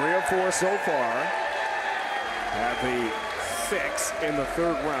 3 of 4 so far. Had the 6 in the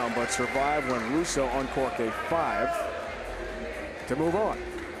 3rd round, but survived when Russo uncorked a 5 to move on.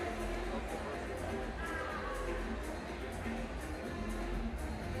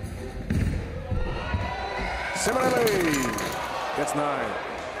 Ciminelli gets 9.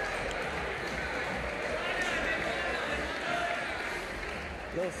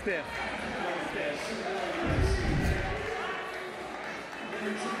 Little stiff.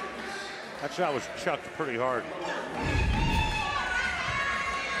 That shot was chucked pretty hard.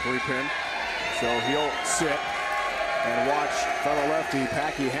 3-pin. So he'll sit and watch fellow lefty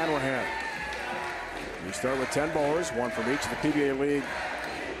Packy Hanrahan. We start with 10 bowlers, 1 from each of the PBA League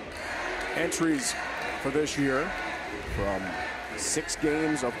entries for this year, from 6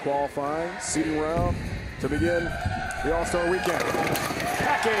 games of qualifying, seeding round to begin the All-Star weekend.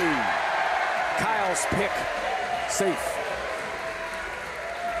 Packy, Kyle's pick, safe.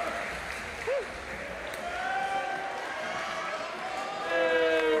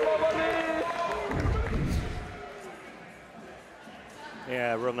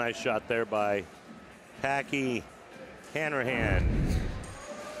 Yeah, real nice shot there by Packy Hanrahan.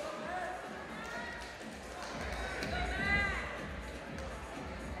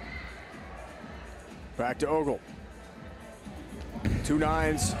 Back to Ogle. 2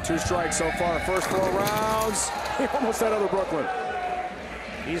 9s, 2 strikes so far. First 4 rounds. He almost had other Brooklyn.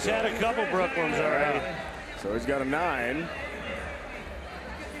 He's had a couple Brooklyns already. So he's got a 9.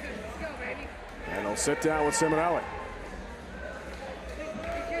 And he'll sit down with Ciminelli.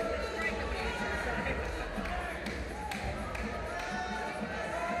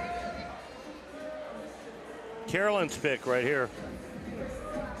 Carolyn's pick right here.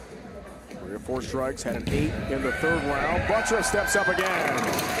 3 or 4 strikes, had an 8 in the 3rd round. Butturff steps up again.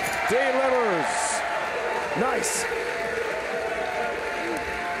 Delivers. Nice.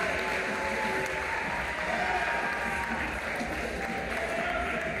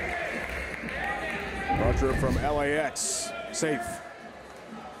 Butturff from LAX, safe.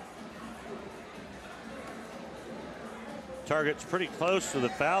 Target's pretty close to the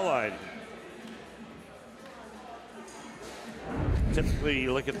foul line. typically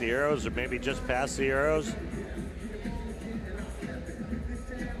you look at the arrows or maybe just past the arrows.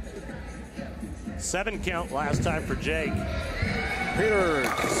 7 count last time for Jake. Peters,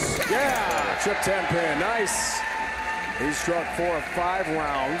 yeah, chip 10 pin, nice. He struck 4 of 5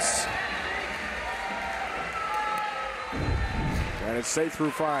 rounds. And it's safe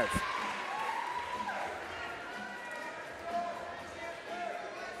through 5.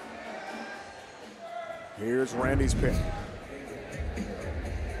 Here's Randy's pick.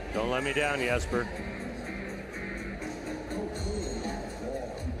 Don't let me down, Jesper.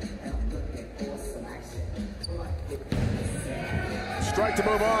 Strike to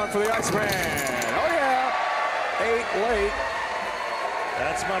move on for the Iceman. Oh yeah, 8 late.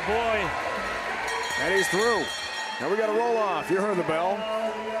 That's my boy. And he's through. Now we got a roll off. You heard the bell.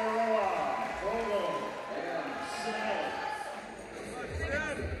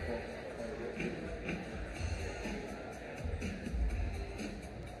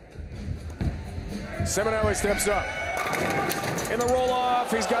 Ciminelli steps up. In the roll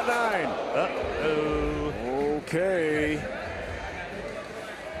off, he's got 9. Uh-oh. Okay.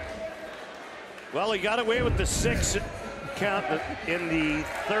 Well, he got away with the 6 count in the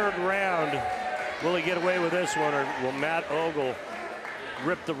 3rd round. Will he get away with this one, or will Matt Ogle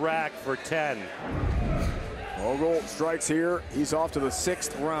rip the rack for 10? Ogle strikes here. He's off to the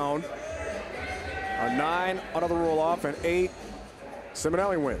 6th round. A 9 out of the roll off, and 8.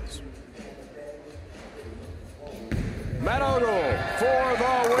 Ciminelli wins. Matt Ogle for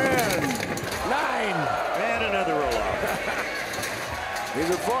the win. 9. And another roll off. These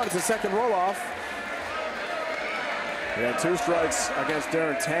are fun. It's a second roll off. He had 2 strikes against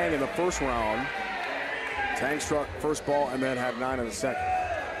Darren Tang in the 1st round. Tang struck first ball and then had 9 in the 2nd.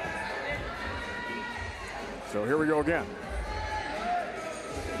 So here we go again.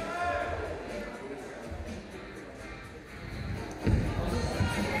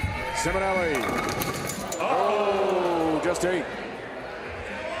 Ciminelli. Oh, just 8.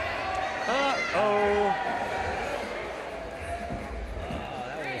 Uh-oh.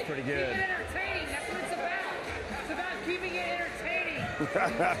 That one was pretty good. Entertaining. That's what it's about. It's about keeping it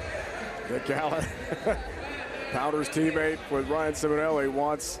entertaining. Dick Allen, Powder's teammate with Ryan Ciminelli,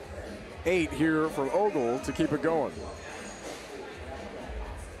 wants 8 here from Ogle to keep it going.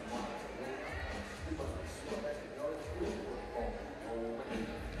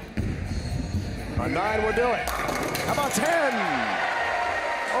 A 9 would do it. How about 10?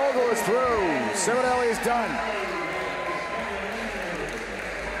 Ogle is through. Ciminelli is done.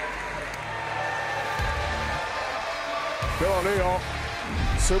 Bill O'Neill,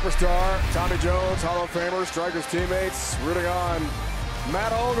 superstar, Tommy Jones, Hall of Famer, Striker's teammates, rooting on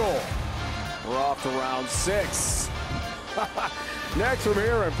Matt Ogle. We're off to round 6. Next from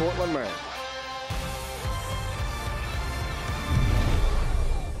here in Portland, Maine.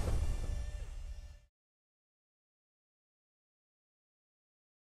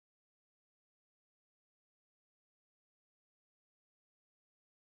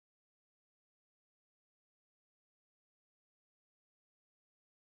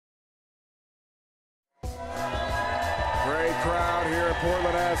 Great crowd here in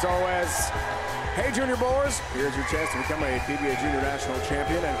Portland as always. Hey, Junior Bowlers, here's your chance to become a PBA Junior National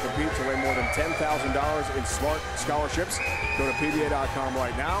Champion and compete to win more than $10,000 in smart scholarships. Go to PBA.com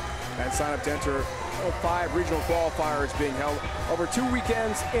right now and sign up to enter 5 regional qualifiers being held over 2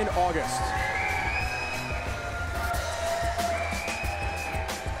 weekends in August.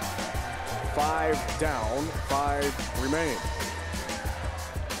 Five down, 5 remain.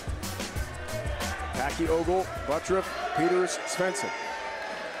 Packy, Ogle, Butturff, Peters, Svensson.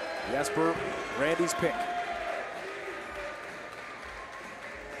 Jesper, Randy's pick.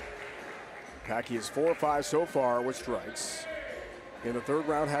 Packy is 4 or 5 so far with strikes. In the 3rd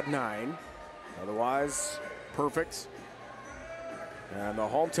round had 9. Otherwise, perfect. And the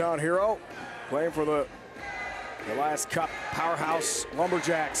hometown hero playing for the Elias Cup powerhouse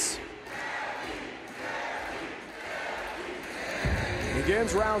Lumberjacks.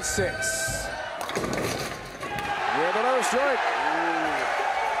 Begins round 6. With another strike.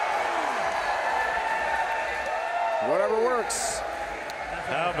 Whatever works.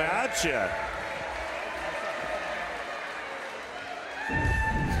 How about you?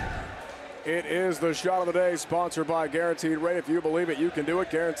 It is the shot of the day, sponsored by Guaranteed Rate. If you believe it, you can do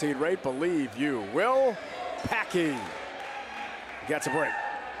it. Guaranteed Rate, believe you will. Packy gets a break.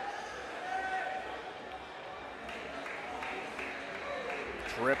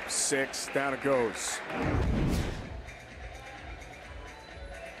 Trip 6, down it goes.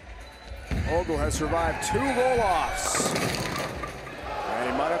 Ogle has survived 2 roll-offs.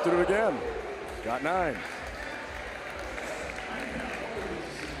 And he might have to do it again. Got 9.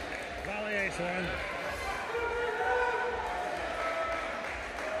 FS1.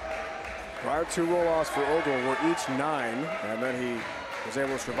 Prior two roll-offs for Ogle were each 9, and then he was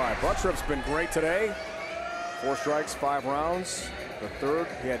able to survive. Butturff's been great today. 4 strikes, 5 rounds. The third,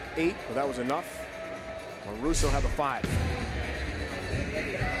 he had 8, but that was enough. Well, Russo had the 5.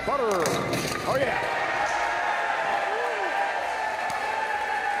 Butturff, oh yeah.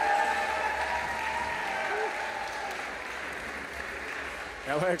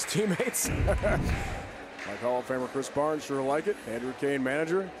 LAX teammates, like Hall of Famer Chris Barnes, sure like it. Andrew Kane,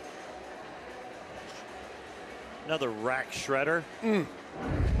 manager. Another rack shredder.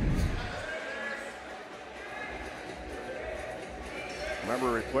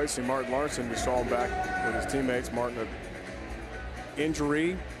 Remember replacing Martin Larson, we saw him back with his teammates. Martin had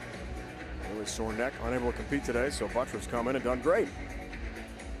injury, really sore neck, unable to compete today, so Butturff's come in and done great.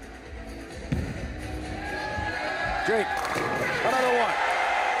 Jake, another one.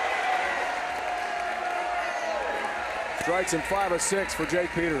 Strikes in 5 of 6 for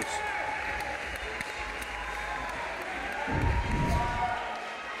Jake Peters.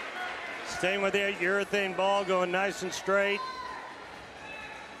 Staying with the urethane ball, going nice and straight.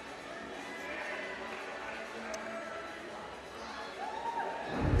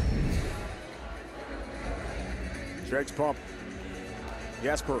 Jake's pump.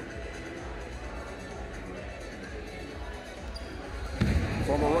 Jesper.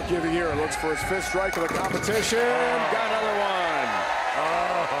 Former Rookie of the Year looks for his 5th strike of the competition. Got another one.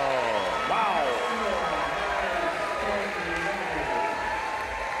 Oh, wow.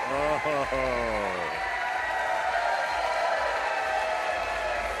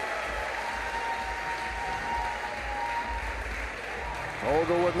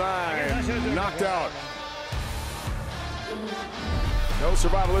 Ogle with 9. Knocked out. No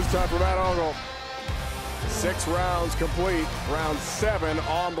survival this time for Matt Ogle. 6 rounds complete. Round 7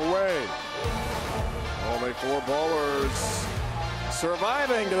 on the way. Only 4 bowlers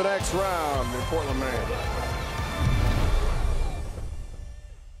surviving to the next round in Portland, Maine.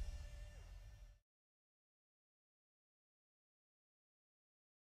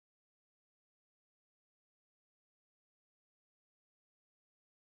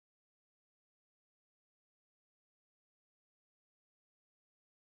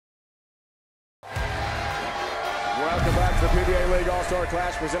 Welcome back to the PBA League All-Star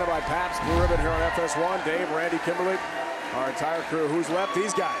Clash presented by Pabst Blue Ribbon here on FS1. Dave, Randy, Kimberly, our entire crew. Who's left?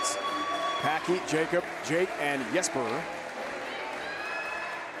 These guys. Packy, Jakob, Jake, and Jesper.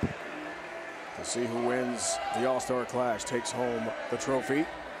 To see who wins the All-Star Clash takes home the trophy.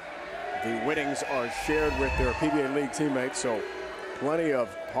 The winnings are shared with their PBA League teammates, so plenty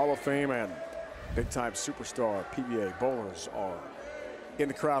of Hall of Fame and big-time superstar PBA bowlers are in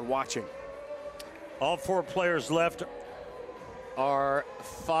the crowd watching. All 4 players left are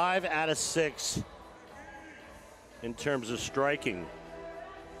 5 out of 6 in terms of striking.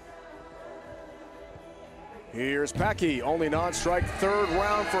 Here's Packy, only non-strike, 3rd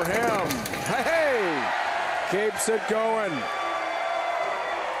round for him. Hey, keeps it going.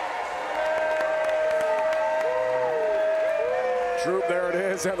 Troop, there it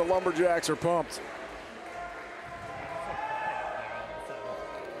is, and the Lumberjacks are pumped.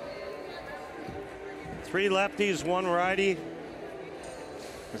 Three lefties, 1 righty.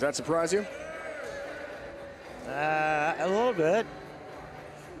 Does that surprise you? A little bit.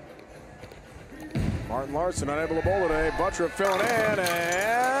 Martin Larson unable to bowl today. Butturff filling in,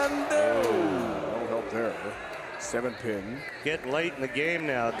 and no help there. 7-pin. Getting late in the game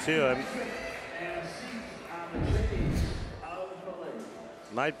now, too.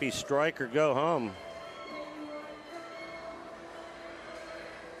 Might be strike or go home.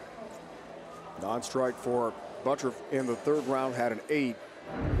 Non-strike for Butturff in the 3rd round, had an 8.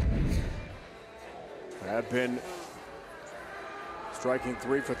 Had been striking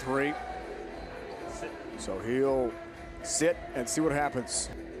 3 for 3. So he'll sit and see what happens.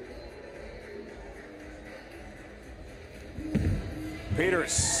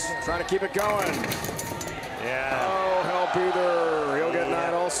 Peters trying to keep it going. Yeah. Oh, help either. He'll get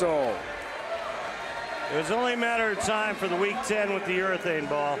 9 also. It was only a matter of time for the week 10 with the urethane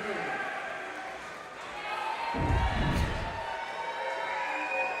ball.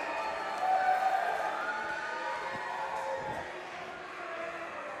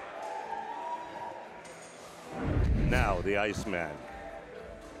 Now the Iceman.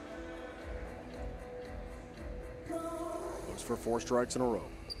 Looks for 4 strikes in a row.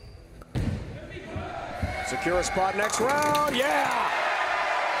 Secure a spot next round. Yeah!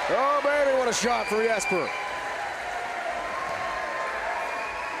 Oh, baby, what a shot for Jesper.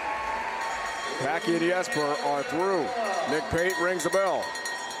 Packy and Jesper are through. Nick Pate rings the bell.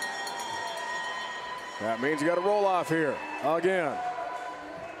 That means you got to roll off here again.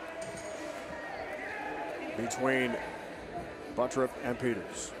 Between Butturff and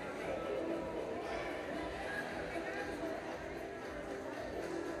Peters.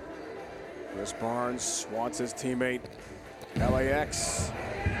 Chris Barnes wants his teammate LAX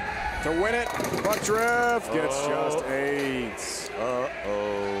to win it. Butturff gets just 8.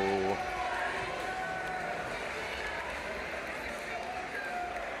 Uh-oh.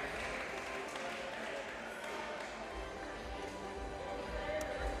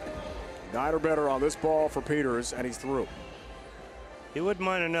 Nine or better on this ball for Peters, and he's through. He wouldn't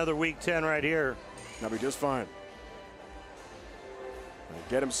mind another week 10 right here. That'll be just fine. And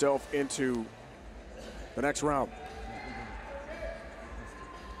get himself into the next round.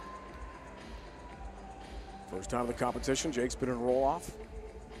 First time of the competition, Jake's been in roll-off.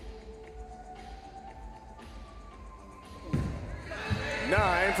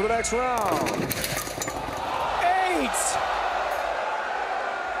 Nine for the next round. 8!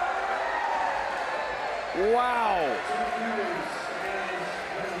 Wow.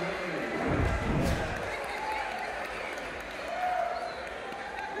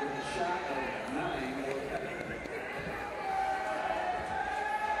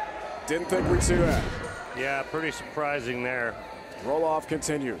 Didn't think we'd see that. Yeah, pretty surprising there. Roll-off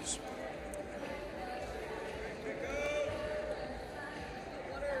continues.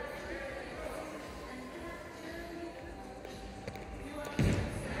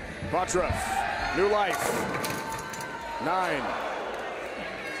 Butturff, new life. 9.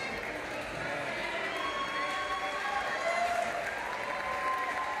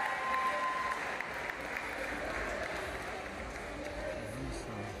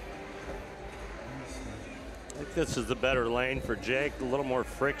 I think this is the better lane for Jake, a little more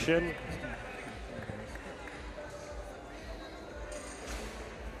friction.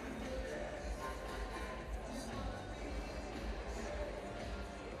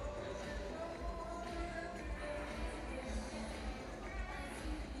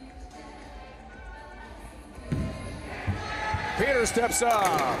 Peters steps up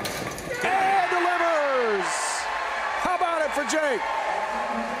and delivers. How about it for Jake?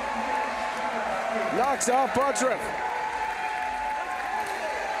 Knocks off Butturff.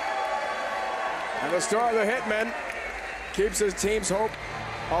 And the star of the Hitmen keeps his team's hope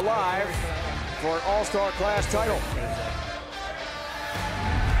alive for an all-star class title.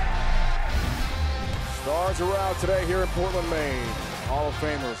 Stars are out today here in Portland, Maine. Hall of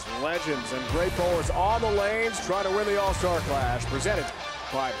Famers, legends, and great bowlers on the lanes trying to win the All-Star Clash. Presented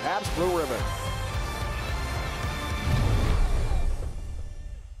by Pabst Blue Ribbon.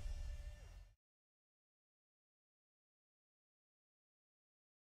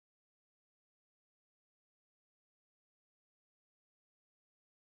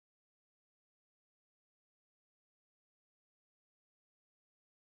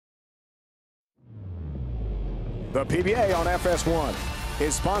 The PBA on FS1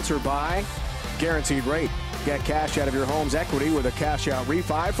 is sponsored by Guaranteed Rate. Get cash out of your home's equity with a cash out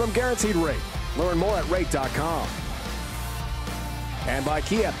refi from Guaranteed Rate. Learn more at rate.com. And by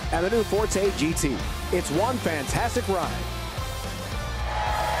Kia and the new Forte GT. It's one fantastic ride.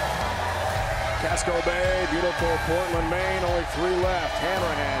 Casco Bay, beautiful Portland, Maine. Only 3 left.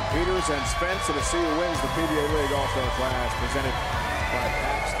 Hanrahan, Peters, and Svensson to see who wins the PBA League All-Star Clash. Presented by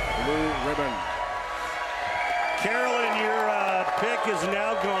Pabst Blue Ribbon. Carolyn, your pick is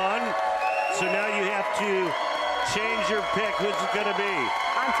now gone, so now you have to change your pick. Who's it going to be?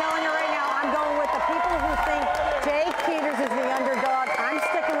 I'm telling you right now, I'm going with the people who think Jake Peters is the underdog. I'm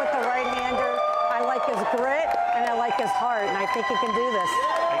sticking with the right-hander. I like his grit, and I like his heart, and I think he can do this.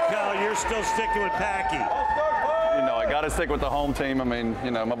 And Kyle, you're still sticking with Packy. You know, I got to stick with the home team. I mean, you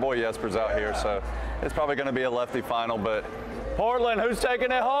know, my boy Jesper's out here, so it's probably going to be a lefty final, but Portland, who's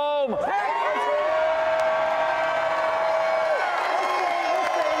taking it home?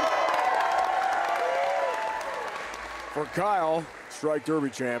 For Kyle, strike derby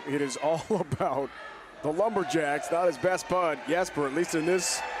champ, it is all about the Lumberjacks, not his best bud, Jesper, at least in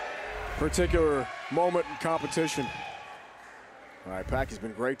this particular moment in competition. All right, Packy's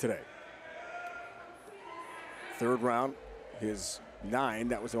been great today. 3rd round, his 9,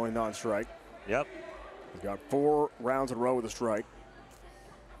 that was the only non-strike. Yep. He's got 4 rounds in a row with a strike.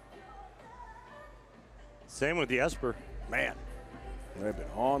 Same with Jesper. Man, they've been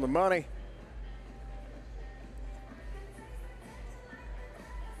on the money.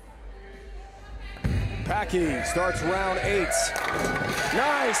 Packy starts round 8.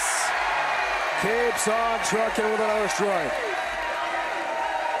 Nice. Keeps on trucking with another strike.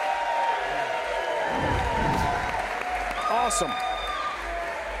 Awesome.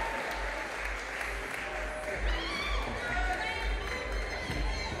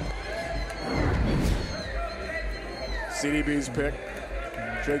 CDB's pick,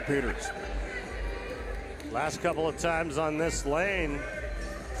 Jake Peters. Last couple of times on this lane,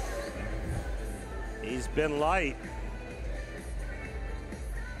 he's been light.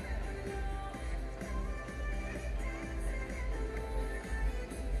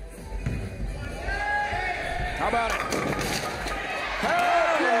 How about it?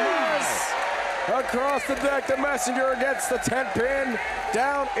 Hell yes! Across the deck, the messenger gets the 10 pin.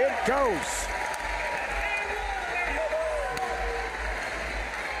 Down it goes.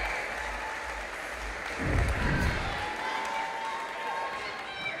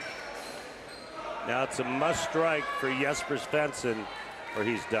 Now it's a must strike for Jesper Svensson, or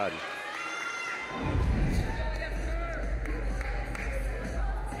he's done.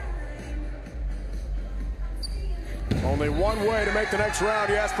 Only one way to make the next round,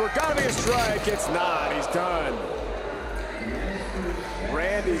 Jesper. Gotta be a strike. It's not. He's done.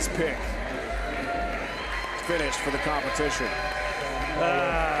 Randy's pick. Finished for the competition.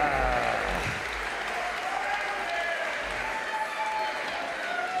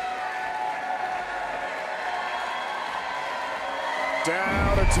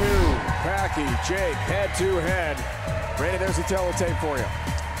 Down to 2. Packy, Jake, head-to-head. Randy, there's the teletape for you.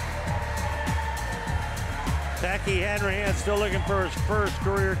 Packy Hanrahan still looking for his first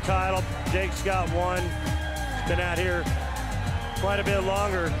career title. Jake's got one. He's been out here quite a bit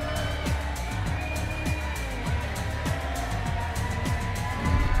longer.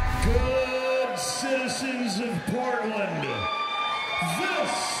 Good citizens of Portland,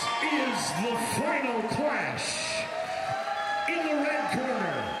 this is the final clash. In the red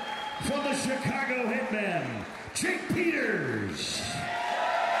corner, from the Chicago Hitmen, Jake Peters.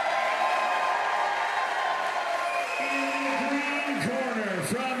 In the green corner,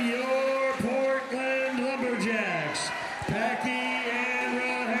 from your Portland Lumberjacks, Packy and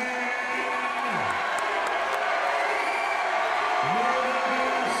Hanrahan. Your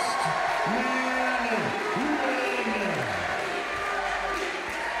best man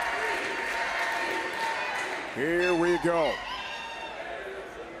win. Here we go.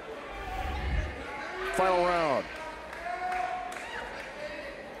 Final round.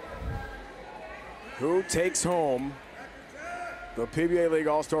 Who takes home the PBA League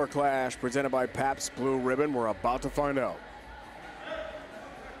All-Star Clash presented by Pabst Blue Ribbon? We're about to find out.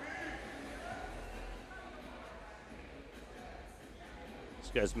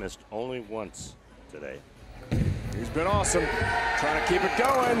 This guy's missed only once today. He's been awesome. Trying to keep it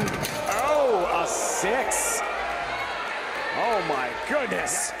going. Oh, a 6. Oh my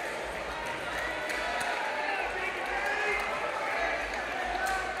goodness.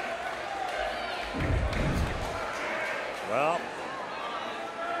 Well,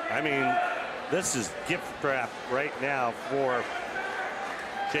 I mean, this is gift wrap right now for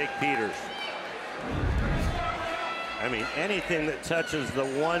Jake Peters. I mean, anything that touches the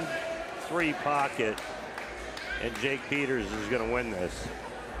 1-3 pocket, and Jake Peters is going to win this.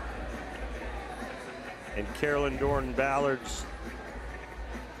 And Carolyn Dorn-Ballard's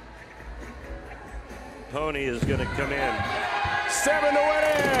pony is going to come in. 7 to win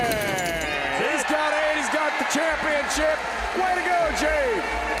it. He's got 8. He's got the championship. Way to go, Jake.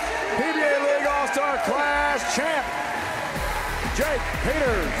 PBA League All-Star Clash champ, Jake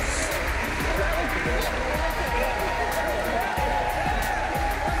Peters.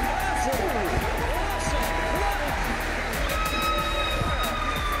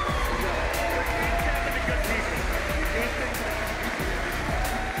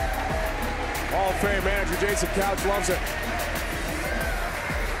 Hall of Fame manager Jason Couch loves it.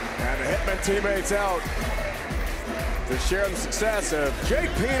 And the Hitman teammates out to share the success of Jake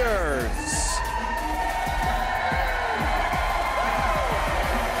Peters.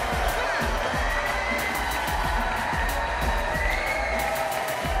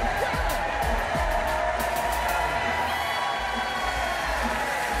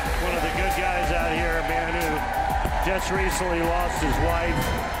 One of the good guys out here, a man who just recently lost his wife.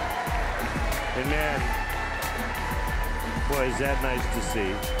 And man, boy, is that nice to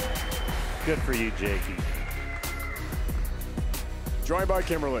see. Good for you, Jakey. Joined by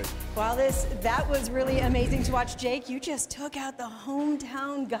Kimberly. Wow, that was really amazing to watch. Jake, you just took out the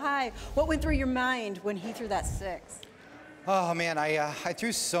hometown guy. What went through your mind when he threw that 6? Oh man, I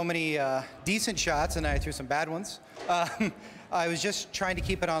threw so many decent shots and I threw some bad ones. I was just trying to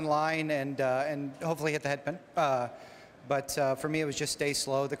keep it on line and hopefully hit the head pin. But for me, it was just stay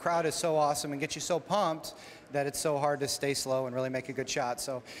slow. The crowd is so awesome and gets you so pumped that it's so hard to stay slow and really make a good shot.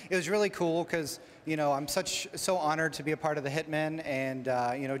 So it was really cool because, you know, I'm so honored to be a part of the Hitmen, and,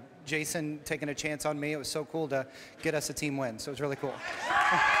 you know, Jason taking a chance on me. It was so cool to get us a team win. So it was really cool. And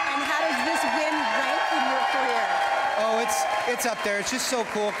how does this win rank in your career? No, it's up there. It's just so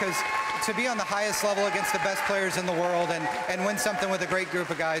cool because to be on the highest level against the best players in the world and win something with a great group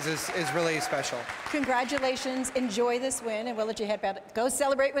of guys is really special. Congratulations. Enjoy this win, and we'll let you head back. Go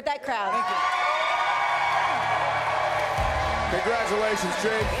celebrate with that crowd. Thank you. Congratulations,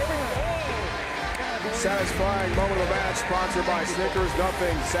 Jake. Satisfying moment of the match, sponsored by Snickers.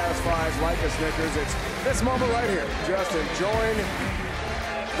 Nothing satisfies like a Snickers. It's this moment right here. Just enjoying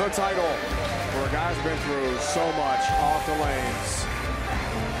the title where a guy's been through so much off the lanes.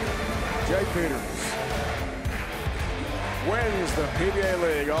 Jake Peters wins the PBA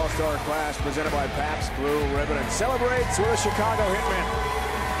League All-Star Clash presented by Pabst Blue Ribbon and celebrates with a Chicago Hitman.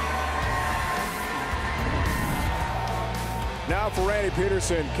 Now for Randy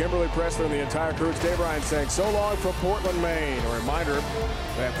Peterson, Kimberly Pressler, and the entire crew, it's Dave Ryan saying so long from Portland, Maine. A reminder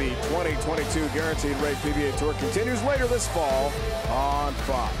that the 2022 Guaranteed Rate PBA Tour continues later this fall on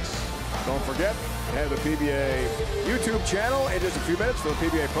Fox. Don't forget, head to the PBA YouTube channel in just a few minutes for the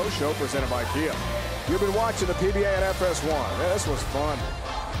PBA Post Show presented by Kia. You've been watching the PBA at FS1. Yeah, this was fun.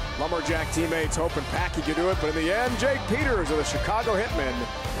 Lumberjack teammates hoping Packy could do it, but in the end, Jake Peters of the Chicago Hitmen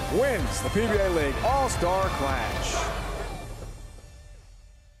wins the PBA League All-Star Clash.